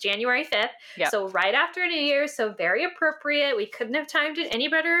out on January 5th. Yep. So right after New Year's. So very appropriate. We couldn't have timed it any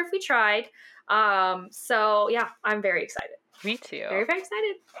better if we tried. So yeah, I'm very excited. Me too. Very, very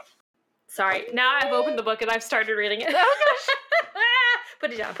excited. Sorry. Now I've opened the book and I've started reading it. Oh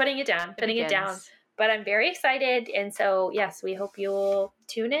gosh. Putting it down. But I'm very excited, and so, yes, we hope you'll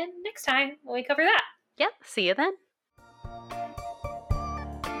tune in next time when we cover that. Yep, see you then.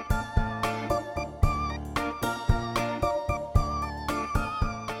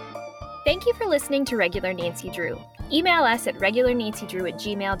 Thank you for listening to Regular Nancy Drew. Email us at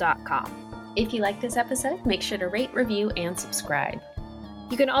regularnancydrew@gmail.com. If you like this episode, make sure to rate, review, and subscribe.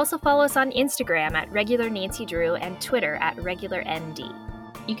 You can also follow us on Instagram at Regular Nancy Drew and Twitter at RegularND.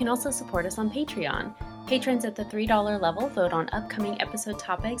 You can also support us on Patreon. Patrons at the $3 level vote on upcoming episode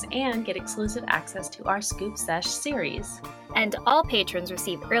topics and get exclusive access to our Scoop Sesh series. And all patrons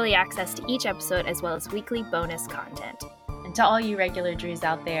receive early access to each episode as well as weekly bonus content. And to all you regular Drews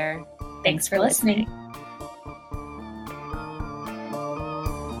out there, thanks for listening.